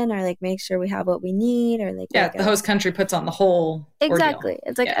kitchen or like make sure we have what we need or like the host country puts on the whole exactly ordeal.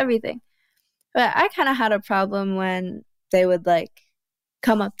 It's like everything. But I kind of had a problem when they would like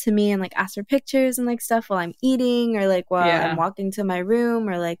come up to me and like ask for pictures and like stuff while I'm eating or like while I'm walking to my room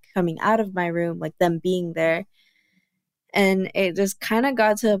or like coming out of my room, like them being there. And it just kind of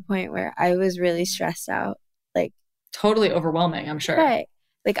got to a point where I was really stressed out. Like totally overwhelming, I'm sure. Right.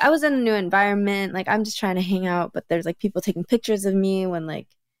 Like I was in a new environment. Like I'm just trying to hang out, but there's like people taking pictures of me when like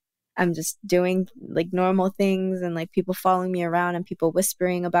I'm just doing like normal things and like people following me around and people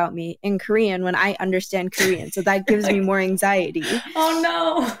whispering about me in Korean when I understand Korean. So that gives me more anxiety. Oh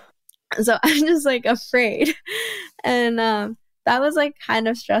no. So I'm just like afraid. And that was like kind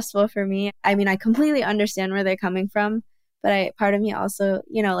of stressful for me. I mean, I completely understand where they're coming from, but part of me also,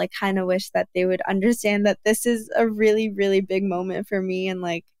 like kind of wish that they would understand that this is a really, really big moment for me. And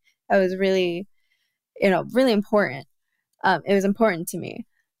like, I was really, really important. It was important to me.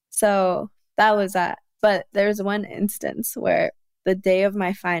 So that was that. But there's one instance where the day of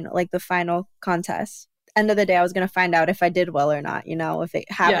my final, like the final contest, end of the day, I was going to find out if I did well or not, if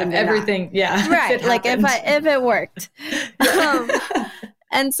it happened. Yeah, everything. Yeah. Right. Like if it worked.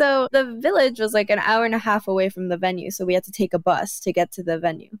 And so the village was like an hour and a half away from the venue. So we had to take a bus to get to the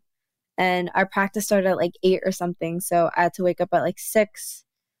venue. And our practice started at like 8 or something. So I had to wake up at like 6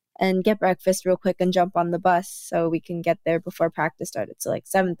 and get breakfast real quick and jump on the bus so we can get there before practice started. So like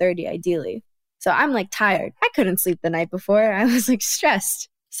 7:30 ideally. So I'm like tired. I couldn't sleep the night before. I was like stressed.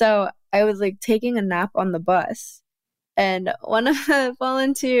 So I was like taking a nap on the bus. And one of the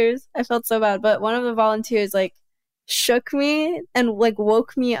volunteers, I felt so bad, but one of the volunteers like shook me and like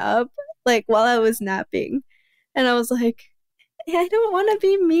woke me up like while I was napping. And I was like, I don't want to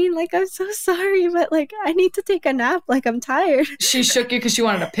be mean. Like, I'm so sorry, but like, I need to take a nap. Like, I'm tired. She shook you because she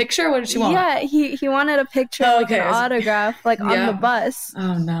wanted a picture? What did she want? Yeah, he wanted a picture, like an autograph, like on the bus.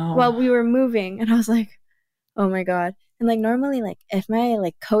 Oh, no. While we were moving. And I was like, oh my God. And like, normally, like, if my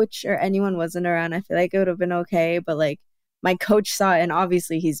like coach or anyone wasn't around, I feel like it would have been okay. But like, my coach saw it and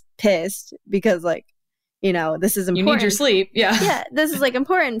obviously he's pissed because like, this is important. You need your sleep. Yeah. Yeah, this is like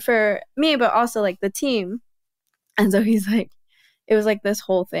important for me, but also like the team. And so he's like, it was like this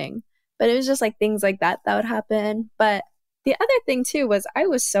whole thing. But it was just like things like that would happen. But the other thing too was I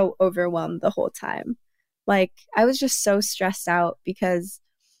was so overwhelmed the whole time. Like I was just so stressed out because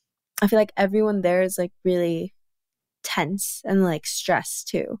I feel like everyone there is like really tense and like stressed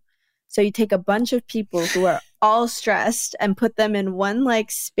too. So you take a bunch of people who are all stressed and put them in one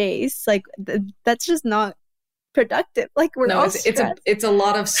like space, like that's just not productive. Like we're all stressed. It's a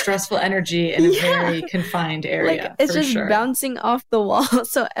lot of stressful energy in a very confined area. Like it's just bouncing off the wall.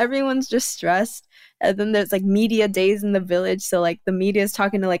 So everyone's just stressed. And then there's like media days in the village. So like the media is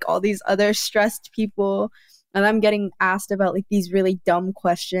talking to like all these other stressed people. And I'm getting asked about like these really dumb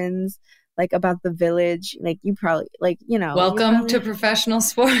questions like about the village. Like you probably like, you know. Welcome to professional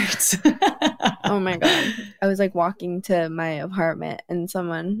sports. Oh my God. I was like walking to my apartment and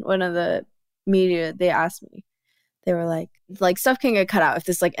one of the media, they asked me. They were like stuff can get cut out if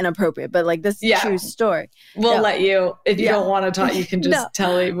this is like inappropriate, but like this is a true story. We'll let you, if you don't want to talk, you can just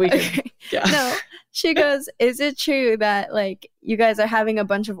tell me. We can. Yeah. No, she goes, is it true that like you guys are having a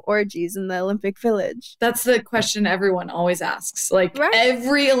bunch of orgies in the Olympic Village? That's the question everyone always asks. Like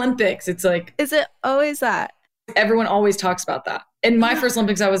every Olympics, it's like. Is it always that? Everyone always talks about that. In my first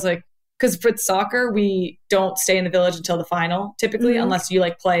Olympics, I was like, because for soccer, we don't stay in the village until the final, typically, unless you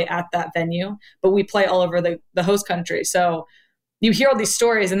like play at that venue. But we play all over the host country. So you hear all these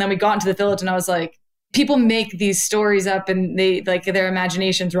stories. And then we got into the village and I was like, people make these stories up and they like their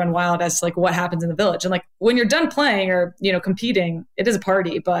imaginations run wild as to like what happens in the village. And like when you're done playing or, you know, competing, it is a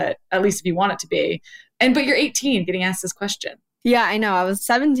party, but at least if you want it to be. But you're 18 getting asked this question. Yeah, I know. I was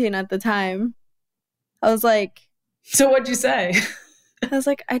 17 at the time. I was like. So what'd you say? I was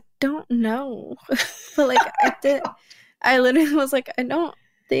like, I don't know. But like I literally was like, I don't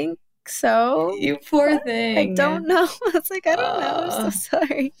think so. You poor thing. I don't know. I was like, I don't know. I'm so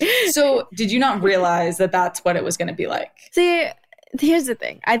sorry. So did you not realize that that's what it was going to be like? See, here's the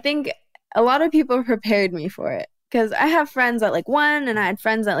thing. I think a lot of people prepared me for it because I have friends that like won and I had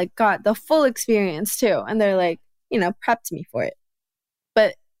friends that like got the full experience too. And they're like, you know, prepped me for it.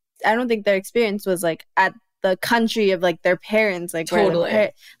 But I don't think their experience was like at the country of like their parents, like totally,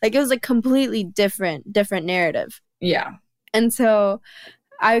 like it was like completely different narrative. Yeah. And so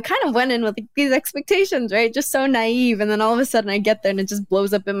I kind of went in with like, these expectations, right? Just so naive. And then all of a sudden I get there and it just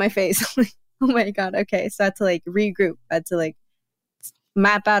blows up in my face. I'm like, oh my God. Okay. So I had to like regroup. I had to like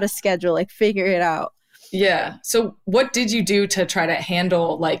map out a schedule, like figure it out. Yeah. So what did you do to try to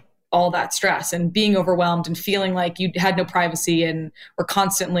handle like all that stress and being overwhelmed and feeling like you had no privacy and were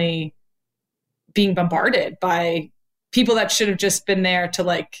constantly being bombarded by people that should have just been there to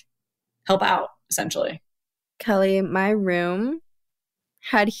like help out, essentially? Kelly, my room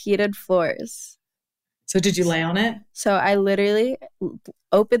had heated floors. So did you lay on it? So I literally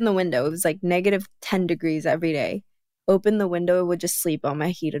opened the window. It was like -10 degrees every day. Open the window, would just sleep on my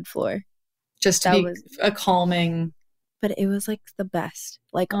heated floor. Just to be a calming. But it was like the best.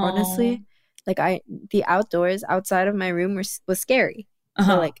 Like honestly, like the outdoors outside of my room was scary.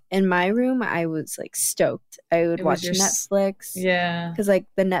 So like in my room, I was like stoked. I would watch Netflix. Yeah. Because like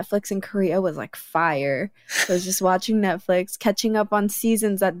the Netflix in Korea was like fire. So I was just watching Netflix, catching up on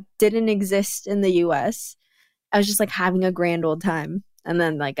seasons that didn't exist in the US. I was just like having a grand old time. And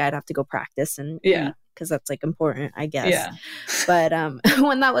then like I'd have to go practice and eat because that's like important, I guess. Yeah. But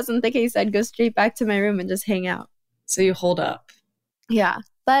when that wasn't the case, I'd go straight back to my room and just hang out. So you hold up. Yeah.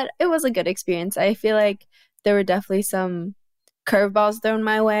 But it was a good experience. I feel like there were definitely some curveballs thrown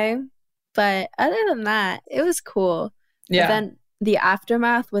my way, but other than that, it was cool. Yeah. But then the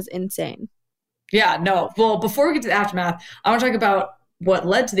aftermath was insane. Yeah, no. Well, before we get to the aftermath, I want to talk about what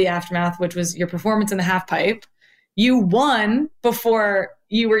led to the aftermath, which was your performance in the half pipe. You won before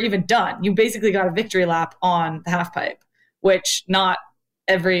you were even done. You basically got a victory lap on the half pipe, which not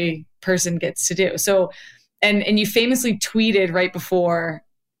every person gets to do. So, and you famously tweeted right before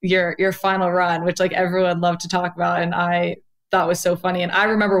your final run, which like everyone loved to talk about, and I thought was so funny. And I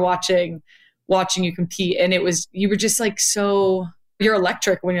remember watching you compete, and you were just like you're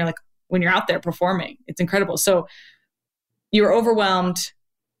electric when you're out there performing. It's incredible. So you were overwhelmed,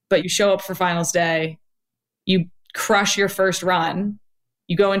 but you show up for finals day, you crush your first run,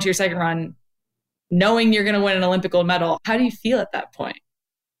 you go into your second run knowing you're going to win an Olympic gold medal. How do you feel at that point?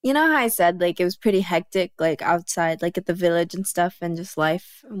 You know how I said like it was pretty hectic, like outside, like at the village and stuff, and just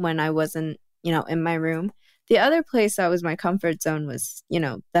life when I wasn't, in my room. The other place that was my comfort zone was,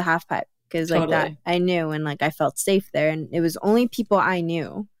 the half pipe, because like that I knew, and like I felt safe there, and it was only people I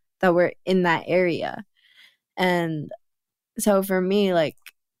knew that were in that area. And so for me, like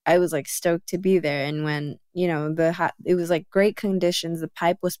I was like stoked to be there. And when, it was like great conditions, the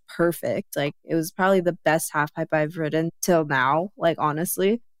pipe was perfect. Like it was probably the best half pipe I've ridden till now, like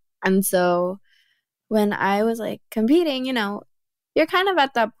honestly. And so when I was like competing, you're kind of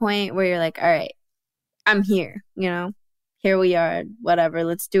at that point where you're like, all right, I'm here, here we are, whatever,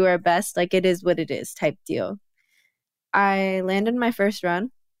 let's do our best. Like, it is what it is type deal. I landed my first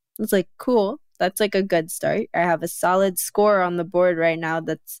run. It's like, cool. That's like a good start. I have a solid score on the board right now.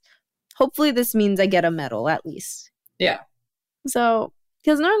 Hopefully this means I get a medal at least. Yeah. So,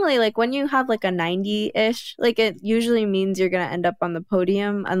 because normally, like, when you have like a 90-ish, like, it usually means you're going to end up on the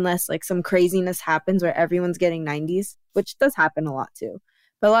podium unless like some craziness happens where everyone's getting 90s, which does happen a lot too.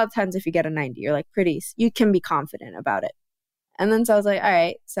 But a lot of times if you get a 90, you're like you can be confident about it. And then so I was like, all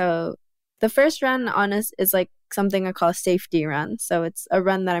right, so the first run is like something I call a safety run. So it's a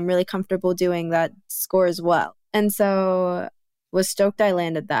run that I'm really comfortable doing that scores well. And so was stoked I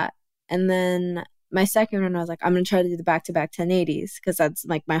landed that. And then my second run, I was like, I'm going to try to do the back-to-back 1080s because that's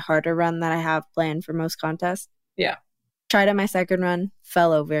like my harder run that I have planned for most contests. Yeah. Tried on my second run,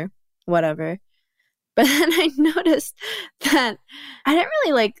 fell over, whatever. But then I noticed that I didn't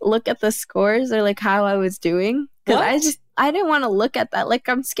really like look at the scores or like how I was doing. Because I didn't want to look at that. Like,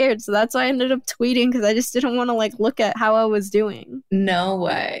 I'm scared. So that's why I ended up tweeting because I just didn't want to like look at how I was doing. No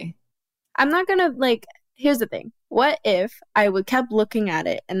way. I'm not going to like, here's the thing. What if I kept looking at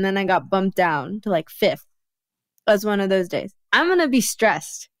it and then I got bumped down to like 5th as one of those days? I'm going to be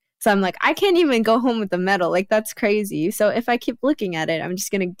stressed. So I'm like, I can't even go home with a medal. Like, that's crazy. So if I keep looking at it, I'm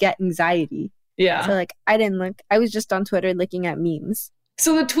just going to get anxiety. Yeah. So like, I didn't look. I was just on Twitter looking at memes.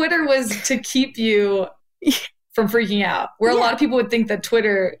 So the Twitter was to keep you from freaking out, where a lot of people would think that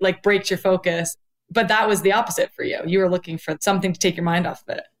Twitter like breaks your focus. But that was the opposite for you. You were looking for something to take your mind off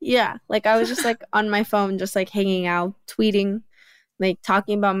of it. Yeah. Like, I was just like on my phone, just like hanging out, tweeting, like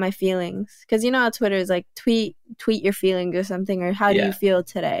talking about my feelings. Because you know how Twitter is like, tweet your feelings or something, or how do you feel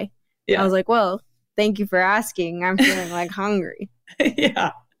today? Yeah. I was like, well, thank you for asking. I'm feeling like hungry.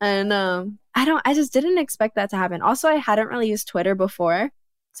 Yeah. And I just didn't expect that to happen. Also, I hadn't really used Twitter before.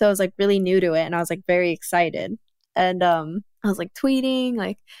 So I was like really new to it and I was like very excited. And I was like tweeting,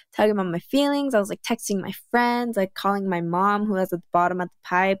 like talking about my feelings. I was like texting my friends, like calling my mom who was at the bottom of the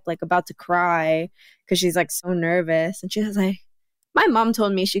pipe, like about to cry because she's like so nervous. And she was like, my mom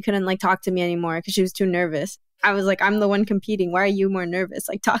told me she couldn't like talk to me anymore because she was too nervous. I was like, I'm the one competing. Why are you more nervous?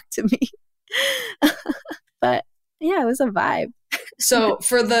 Like, talk to me. But yeah, it was a vibe. So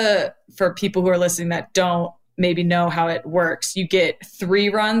for people who are listening that don't maybe know how it works, you get 3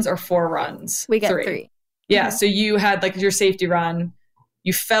 runs or 4 runs? We get 3. Yeah. So you had like your safety run,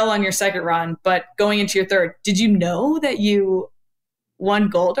 you fell on your second run, but going into your third, did you know that you won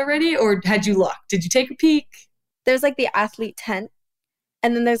gold already or had you looked? Did you take a peek? There's like the athlete tent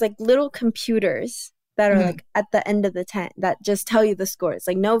and then there's like little computers that are like at the end of the tent that just tell you the scores.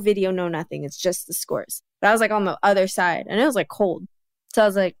 Like no video, no nothing. It's just the scores. But I was like on the other side and it was like cold. So I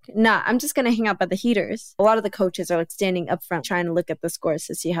was like, nah, I'm just going to hang out by the heaters. A lot of the coaches are like standing up front trying to look at the scores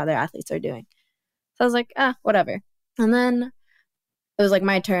to see how their athletes are doing. So I was like, whatever. And then it was like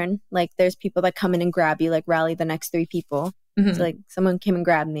my turn. Like there's people that come in and grab you, like rally the next 3 people. So like someone came and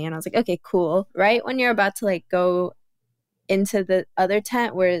grabbed me and I was like, okay, cool. Right when you're about to like go into the other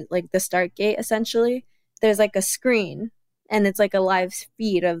tent where like the start gate essentially, there's like a screen and it's like a live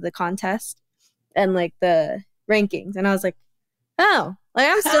feed of the contest and like the rankings. And I was like, oh, like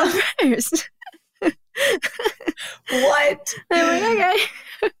I'm still first. What? I'm like,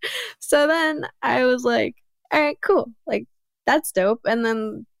 okay. So then I was like, all right, cool. Like, that's dope. And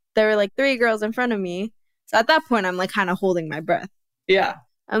then there were like 3 girls in front of me. So at that point, I'm like kind of holding my breath. Yeah.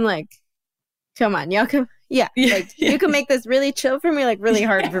 I'm like, come on, y'all can, like you can make this really chill for me, like really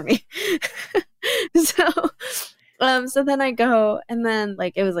hard for me. So then I go and then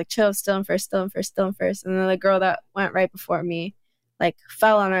like it was like chill, still in first. And then the girl that went right before me like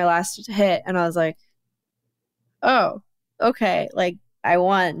fell on her last hit and I was like, oh, okay, like I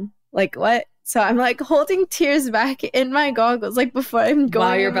won. Like what? So I'm like holding tears back in my goggles like before I'm going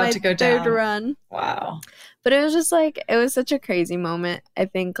while you're about to go third down. Run. Wow. But it was just like it was such a crazy moment. I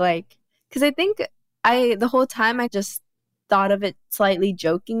think like because I think the whole time I just thought of it slightly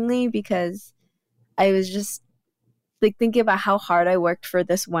jokingly because I was just like thinking about how hard I worked for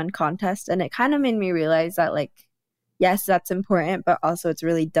this one contest and it kind of made me realize that like yes, that's important, but also it's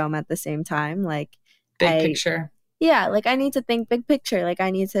really dumb at the same time. Like big picture. Yeah, like I need to think big picture. Like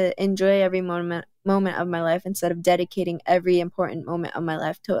I need to enjoy every moment of my life instead of dedicating every important moment of my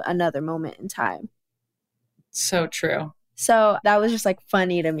life to another moment in time. So true. So that was just like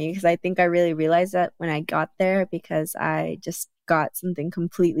funny to me because I think I really realized that when I got there because I just got something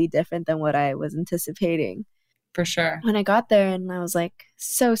completely different than what I was anticipating. For sure. When I got there and I was like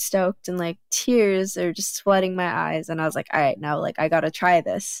so stoked and like tears are just flooding my eyes and I was like, all right, now like I got to try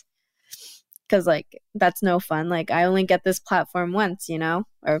this. because like that's no fun. Like I only get this platform once,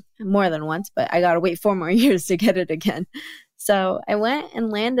 or more than once, but I gotta wait 4 more years to get it again. So I went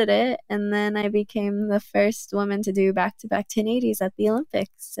and landed it, and then I became the first woman to do back-to-back 1080s at the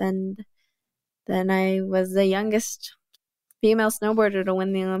Olympics. And then I was the youngest female snowboarder to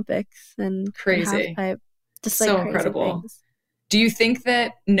win the Olympics. And crazy. Just so like incredible. Things. Do you think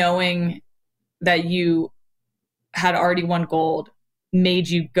that knowing that you had already won gold made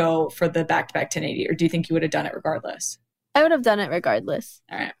you go for the back-to-back 1080, or do you think you would have done it regardless? I would have done it regardless.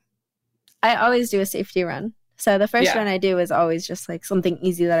 All right. I always do a safety run. So the first run I do is always just like something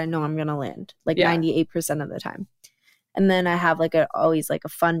easy that I know I'm going to land, like 98% of the time. And then I have like always like a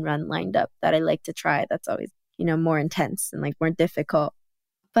fun run lined up that I like to try. That's always, more intense and like more difficult.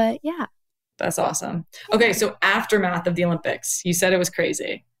 But yeah. That's awesome. Okay. So aftermath of the Olympics, you said it was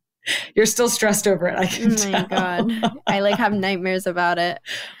crazy. You're still stressed over it. I can tell. Oh my God. I like have nightmares about it.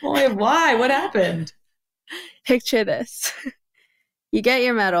 Why? What happened? Picture this. You get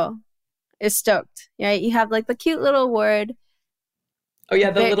your medal. It's stoked. Yeah, you have like the cute little award. Oh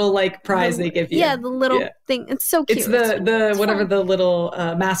yeah, the little like prize they give you. Yeah, the little thing. It's so cute. It's the whatever fun. The little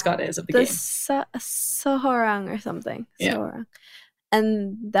mascot is of the game. Sohorang or something. Yeah. Sohorang.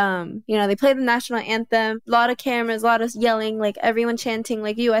 And they play the national anthem. A lot of cameras, a lot of yelling, like everyone chanting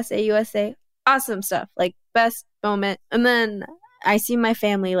like USA, USA. Awesome stuff. Like best moment. And then I see my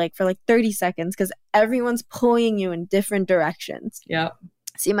family like for like 30 seconds because everyone's pulling you in different directions. Yeah.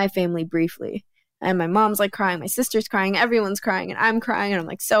 See my family briefly, and my mom's like crying, my sister's crying, everyone's crying, and I'm crying, and I'm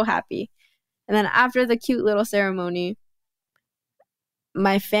like so happy. And then after the cute little ceremony,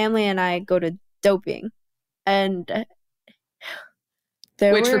 my family and I go to doping, and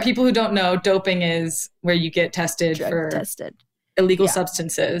for people who don't know, doping is where you get tested for illegal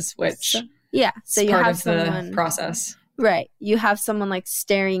substances, which so you part have of the process. Right. You have someone like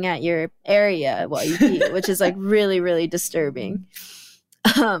staring at your area while you pee, which is like really, really disturbing.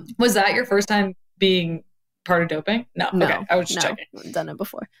 Was that your first time being part of doping? No. Okay. I was just checking. I've done it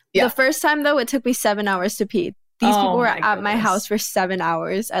before. Yeah. The first time though, it took me 7 hours to pee. These people were at my house for 7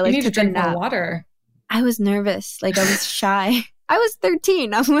 hours. I like took a nap. More water. I was nervous. Like I was shy. I was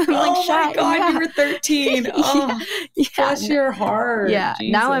 13. I'm like shy. Oh my God, you were 13. Oh, bless your heart. Yeah.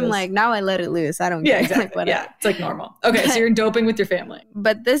 Jesus. Now I'm like, now I let it loose. I don't care. Exactly. Like, it's like normal. Okay, so you're doping with your family.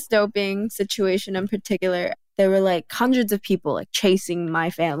 But this doping situation in particular, there were like hundreds of people like chasing my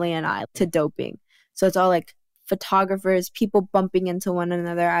family and I to doping. So it's all like photographers, people bumping into one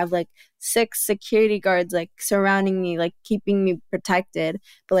another. I have like 6 security guards like surrounding me, like keeping me protected.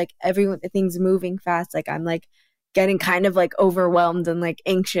 But like everything's moving fast. Like I'm like getting kind of like overwhelmed and like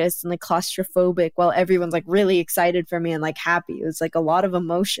anxious and like claustrophobic while everyone's like really excited for me and like happy. It was like a lot of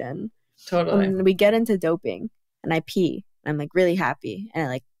emotion. Totally. And we get into doping and I pee and I'm like really happy and I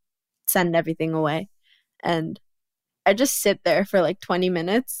like send everything away. And I just sit there for like 20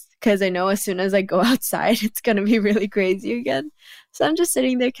 minutes because I know as soon as I go outside, it's going to be really crazy again. So I'm just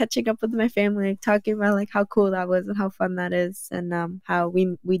sitting there catching up with my family, like, talking about like how cool that was and how fun that is and how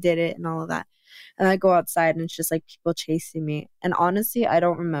we did it and all of that. And I go outside and it's just like people chasing me. And honestly, I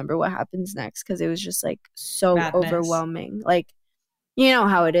don't remember what happens next because it was just like so overwhelming. Like, you know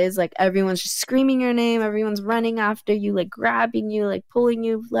how it is. Like everyone's just screaming your name. Everyone's running after you, like grabbing you, like pulling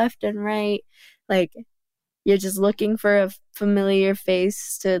you left and right. Like you're just looking for a familiar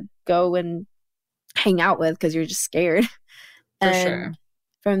face to go and hang out with because you're just scared. Sure.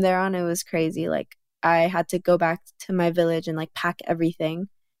 From there on, it was crazy. Like I had to go back to my village and like pack everything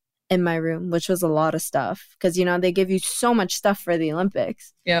in my room, which was a lot of stuff because, they give you so much stuff for the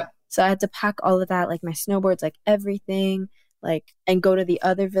Olympics. Yeah. So I had to pack all of that, like my snowboards, like everything, like, and go to the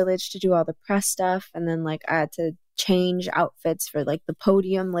other village to do all the press stuff. And then like I had to change outfits for like the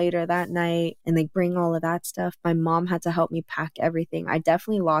podium later that night and like bring all of that stuff. My mom had to help me pack everything. I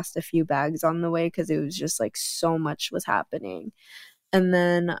definitely lost a few bags on the way because it was just like so much was happening. And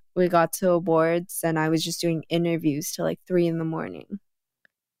then we got to awards and I was just doing interviews till like 3 a.m.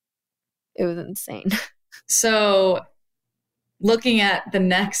 It was insane. So looking at the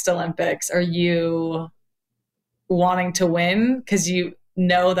next Olympics, are you wanting to win because you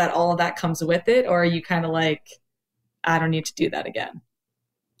know that all of that comes with it? Or are you kind of like, I don't need to do that again?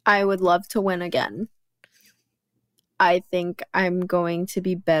 I would love to win again. I think I'm going to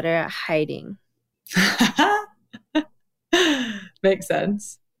be better at hiding. Makes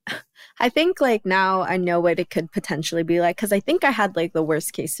sense. I think like now I know what it could potentially be like because I think I had like the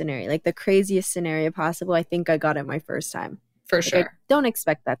worst case scenario, like the craziest scenario possible. I think I got it my first time. For like, sure. I don't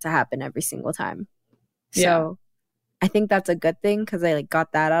expect that to happen every single time. Yeah. So I think that's a good thing because I like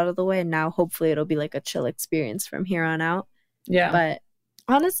got that out of the way. And now hopefully it'll be like a chill experience from here on out. Yeah. But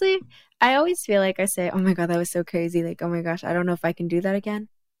Honestly, I always feel like I say, oh my God, that was so crazy. Like, oh my gosh, I don't know if I can do that again.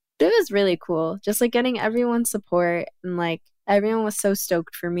 But it was really cool. Just like getting everyone's support, and like everyone was so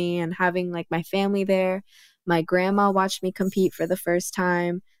stoked for me, and having like my family there. My grandma watched me compete for the first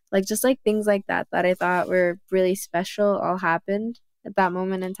time. Like just like things like that that I thought were really special all happened at that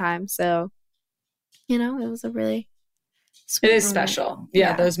moment in time. So, it was a really It sweet is moment. special.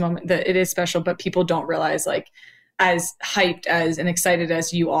 Yeah, those moments, that it is special, but people don't realize, like, as hyped as and excited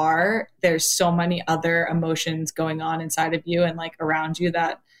as you are, there's so many other emotions going on inside of you and like around you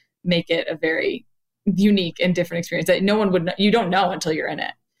that make it a very unique and different experience that no one would know. You don't know until you're in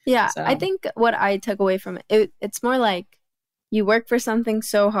it. Yeah, So. I think what I took away from it's more like you work for something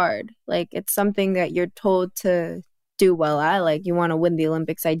so hard. Like it's something that you're told to do well at. Like you want to win the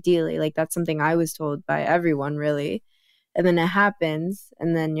Olympics ideally. Like that's something I was told by everyone really. And then it happens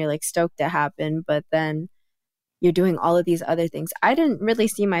and then you're like stoked it happened, but then you're doing all of these other things. I didn't really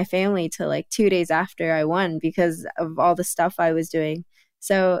see my family till like 2 days after I won because of all the stuff I was doing.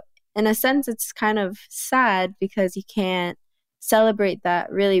 So in a sense, it's kind of sad because you can't celebrate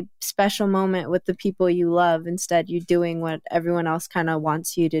that really special moment with the people you love. Instead, you're doing what everyone else kind of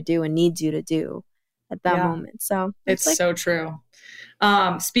wants you to do and needs you to do at that moment. So it's like, so true.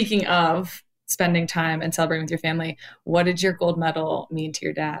 Speaking of spending time and celebrating with your family, what did your gold medal mean to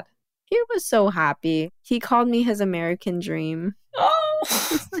your dad? He was so happy. He called me his American dream.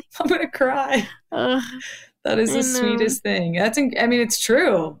 Oh, I'm going to cry. That is the sweetest thing. It's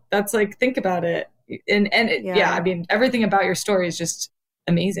true. That's like, think about it. And I mean, everything about your story is just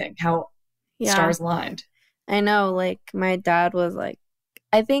amazing. How stars aligned. I know. Like my dad was like,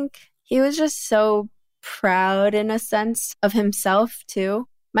 I think he was just so proud in a sense of himself too.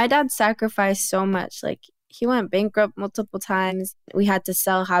 My dad sacrificed so much. Like he went bankrupt multiple times. We had to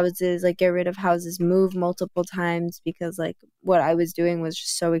sell houses, like get rid of houses, move multiple times because like what I was doing was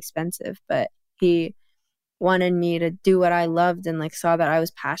just so expensive. But he wanted me to do what I loved and like saw that I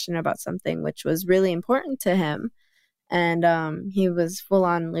was passionate about something, which was really important to him. And he was full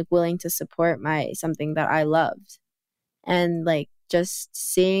on like willing to support something that I loved. And like just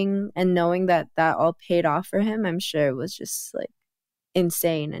seeing and knowing that all paid off for him, I'm sure it was just like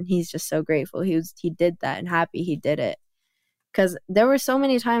insane. And he's just so grateful he did that and happy he did it. Because there were so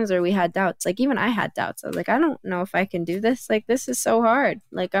many times where we had doubts. Like even I had doubts. I was like, I don't know if I can do this. Like this is so hard.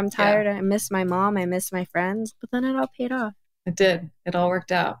 Like I'm tired. I miss my mom. I miss my friends. But then it all paid off. It did. It all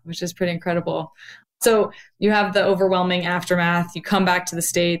worked out, which is pretty incredible. So you have the overwhelming aftermath. You come back to the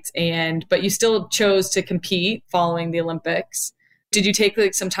States, but you still chose to compete following the Olympics. Did you take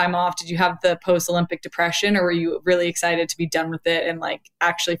like some time off? Did you have the post-Olympic depression, or were you really excited to be done with it and like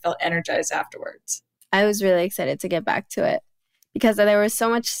actually felt energized afterwards? I was really excited to get back to it because there was so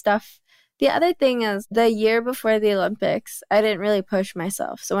much stuff. The other thing is the year before the Olympics, I didn't really push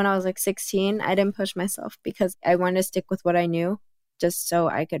myself. So when I was like 16, I didn't push myself because I wanted to stick with what I knew just so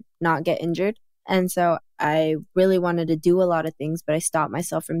I could not get injured. And so I really wanted to do a lot of things, but I stopped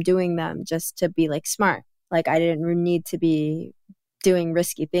myself from doing them just to be like smart. Like I didn't need to be doing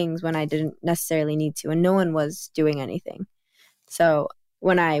risky things when I didn't necessarily need to, and no one was doing anything. So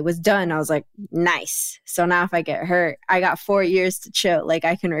when I was done, I was like, nice. So now if I get hurt, I got 4 years to chill. Like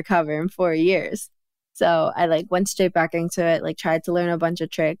I can recover in 4 years. So I like went straight back into it, like tried to learn a bunch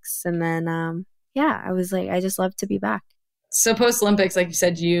of tricks. And then, I was like, I just love to be back. So post Olympics, like you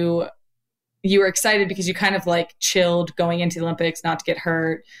said, you were excited because you kind of like chilled going into the Olympics, not to get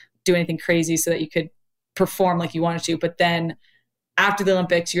hurt, do anything crazy so that you could perform like you wanted to. But then after the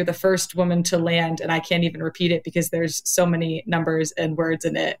Olympics, you're the first woman to land, and I can't even repeat it because there's so many numbers and words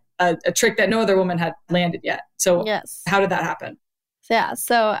in it, a trick that no other woman had landed yet. So yes. How did that happen?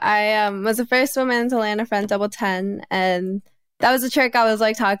 So I was the first woman to land a front double 10, and that was a trick I was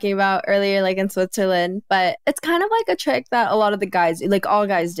like talking about earlier, like in Switzerland. But it's kind of like a trick that a lot of the guys, like all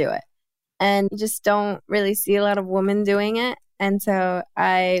guys do it. And you just don't really see a lot of women doing it. And so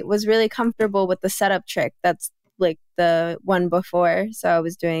I was really comfortable with the setup trick. That's like the one before. So I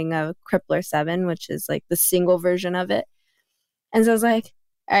was doing a Crippler 7, which is like the single version of it. And so I was like,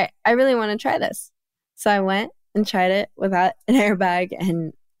 all right, I really want to try this. So I went and tried it without an airbag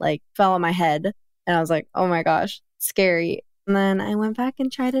and like fell on my head. And I was like, oh my gosh, scary. And then I went back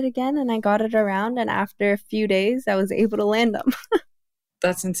and tried it again and I got it around. And after a few days, I was able to land them.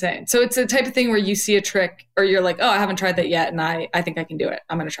 That's insane. So it's the type of thing where you see a trick or you're like, oh, I haven't tried that yet. And I think I can do it.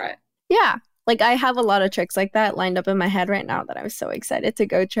 I'm going to try it. Yeah. Like I have a lot of tricks like that lined up in my head right now that I'm so excited to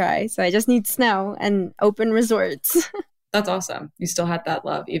go try. So I just need snow and open resorts. That's awesome. You still had that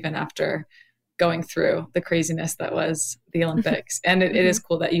love even after going through the craziness that was the Olympics. And it is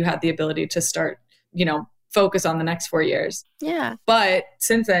cool that you had the ability to start, focus on the next 4 years. Yeah. But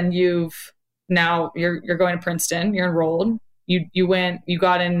since then, you're going to Princeton. You're enrolled. You went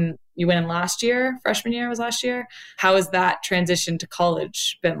in last year. Freshman year was last year. How has that transition to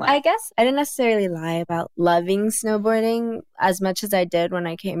college been like? I guess I didn't necessarily lie about loving snowboarding as much as I did when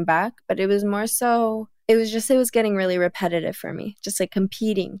I came back, but it was more so, it was getting really repetitive for me. Just like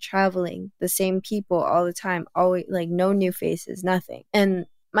competing, traveling, the same people all the time, always like no new faces, nothing. And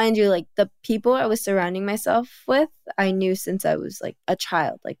mind you, like the people I was surrounding myself with, I knew since I was like a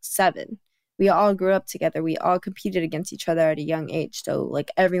child, like 7. We all grew up together. We all competed against each other at a young age. So like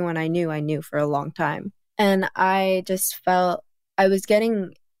everyone I knew for a long time. And I just felt I was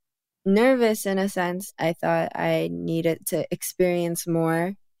getting nervous in a sense. I thought I needed to experience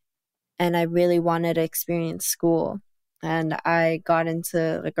more. And I really wanted to experience school. And I got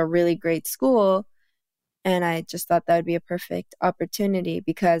into like a really great school. And I just thought that would be a perfect opportunity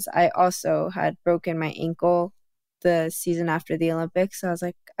because I also had broken my ankle the season after the Olympics. So I was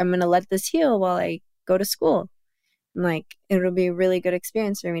like, I'm going to let this heal while I go to school. And like, it'll be a really good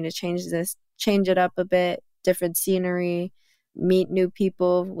experience for me to change it up a bit, different scenery, meet new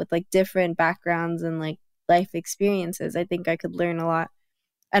people with like different backgrounds and like life experiences. I think I could learn a lot.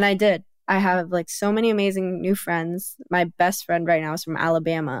 And I did. I have like so many amazing new friends. My best friend right now is from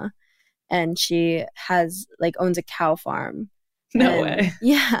Alabama. And she owns a cow farm. No way.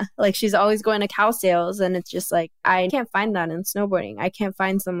 Yeah. Like she's always going to cow sales. And it's just like, I can't find that in snowboarding. I can't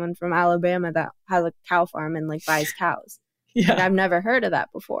find someone from Alabama that has a cow farm and like buys cows. Yeah. Like, I've never heard of that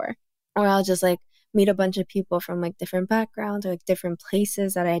before. Or I'll just like meet a bunch of people from like different backgrounds or like different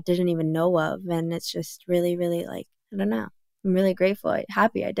places that I didn't even know of. And it's just really, really like, I don't know. I'm really grateful.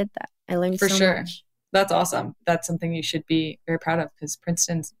 Happy I did that. I learned For so sure. much. That's awesome. That's something you should be very proud of because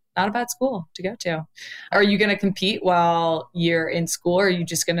Princeton's not a bad school to go to. Are you going to compete while you're in school or are you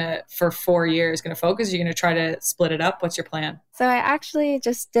just going to, for 4 years, going to focus? Are you going to try to split it up? What's your plan? So I actually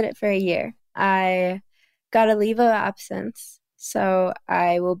just did it for a year. I got a leave of absence. So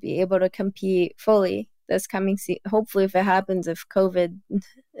I will be able to compete fully this coming season. Hopefully if it happens, if COVID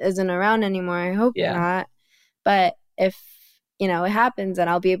isn't around anymore, I hope not. But if it happens and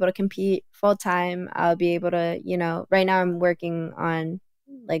I'll be able to compete full time. I'll be able to, right now I'm working on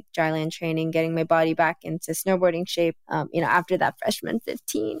like dryland training, getting my body back into snowboarding shape, after that freshman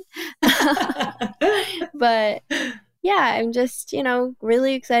 15. But yeah, I'm just,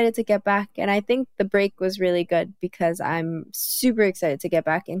 really excited to get back. And I think the break was really good because I'm super excited to get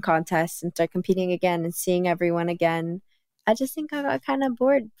back in contests and start competing again and seeing everyone again. I just think I got kind of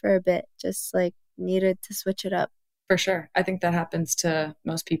bored for a bit, just like needed to switch it up. For sure. I think that happens to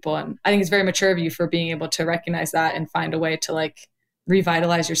most people. And I think it's very mature of you for being able to recognize that and find a way to like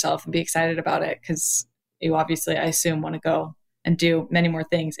revitalize yourself and be excited about it. Because you obviously, I assume, want to go and do many more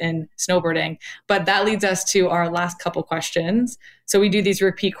things in snowboarding. But that leads us to our last couple questions. So we do these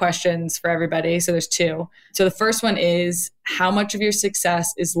repeat questions for everybody. So there's 2. So the first one is, how much of your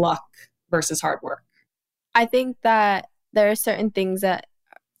success is luck versus hard work? I think that there are certain things that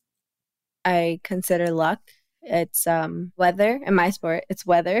I consider luck. It's weather in my sport. It's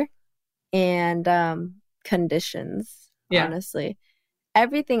weather and conditions, honestly.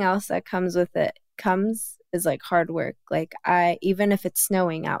 Everything else that comes with it is like hard work. Like even if it's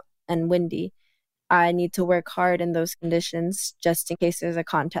snowing out and windy, I need to work hard in those conditions just in case there's a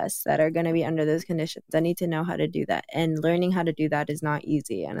contest that are going to be under those conditions. I need to know how to do that. And learning how to do that is not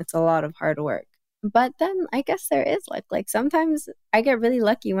easy and it's a lot of hard work. But then I guess there is luck. Like sometimes I get really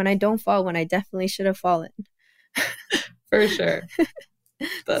lucky when I don't fall when I definitely should have fallen. For sure.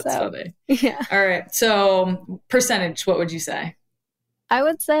 That's funny. Yeah. All right. So percentage, what would you say? I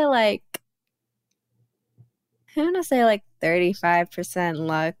would say I'm going to say 35%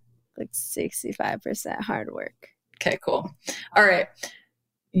 luck, 65% hard work. Okay, cool. All right.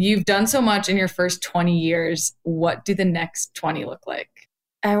 You've done so much in your first 20 years. What do the next 20 look like?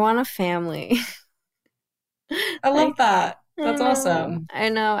 I want a family. I love that. That's awesome. I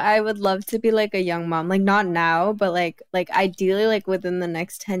know. I would love to be like a young mom. Like not now, but like ideally like within the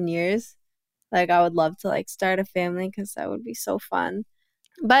next 10 years. Like I would love to like start a family because that would be so fun.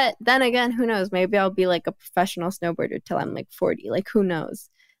 But then again, who knows? Maybe I'll be like a professional snowboarder till I'm like 40. Like who knows?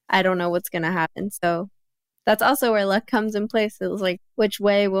 I don't know what's going to happen. So that's also where luck comes in place. It was like, which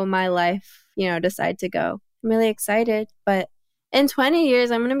way will my life, decide to go? I'm really excited. But in 20 years,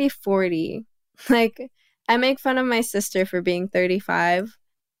 I'm going to be 40. Like I make fun of my sister for being 35.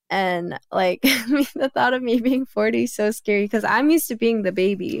 And like the thought of me being 40 is so scary because I'm used to being the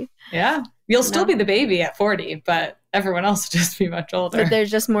baby. Yeah. You'll still be the baby at 40, but everyone else will just be much older. But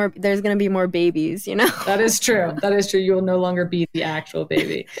there's going to be more babies, you know? That is true. That is true. You will no longer be the actual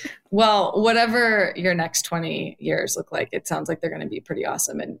baby. Well, whatever your next 20 years look like, it sounds like they're going to be pretty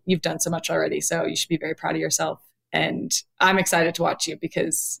awesome. And you've done so much already. So you should be very proud of yourself. And I'm excited to watch you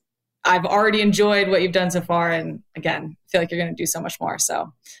because I've already enjoyed what you've done so far. And again, I feel like you're going to do so much more.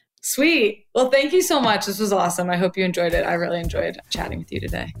 So sweet. Well, thank you so much. This was awesome. I hope you enjoyed it. I really enjoyed chatting with you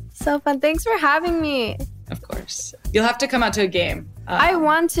today. So fun. Thanks for having me. Of course. You'll have to come out to a game. I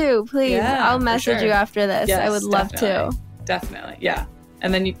want to, please. Yeah, I'll message you after this. Yes, I would love to. Definitely. Yeah.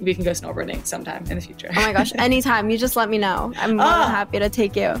 And then we can go snowboarding sometime in the future. Oh my gosh. Anytime. You just let me know. I'm more than happy to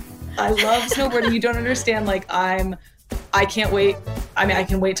take you. I love snowboarding. You don't understand. Like I can't wait. I mean, I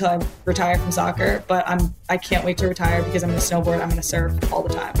can wait till I retire from soccer, but I can't wait to retire because I'm going to snowboard. I'm going to surf all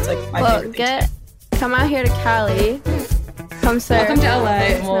the time. It's like my favorite thing. Come out here to Cali. Come surf. Welcome to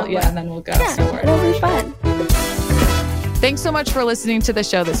LA. And then we'll go snowboard. It'll be fun. Thanks so much for listening to the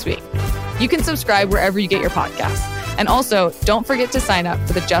show this week. You can subscribe wherever you get your podcasts. And also, don't forget to sign up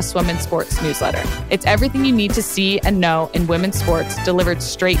for the Just Women's Sports newsletter. It's everything you need to see and know in women's sports delivered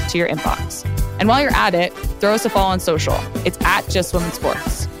straight to your inbox. And while you're at it, throw us a follow on social. It's at Just Women's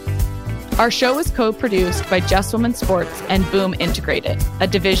Sports. Our show is co-produced by Just Women's Sports and Boom Integrated, a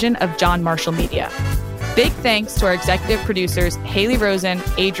division of John Marshall Media. Big thanks to our executive producers, Haley Rosen,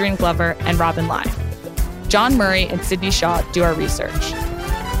 Adrian Glover, and Robin Lai. John Murray and Sydney Shaw do our research.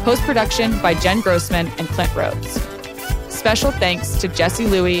 Post-production by Jen Grossman and Clint Rhodes. Special thanks to Jesse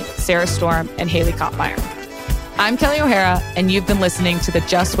Louie, Sarah Storm, and Haley Kottmeyer. I'm Kelly O'Hara, and you've been listening to the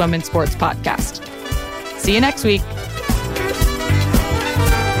Just Women's Sports Podcast. See you next week.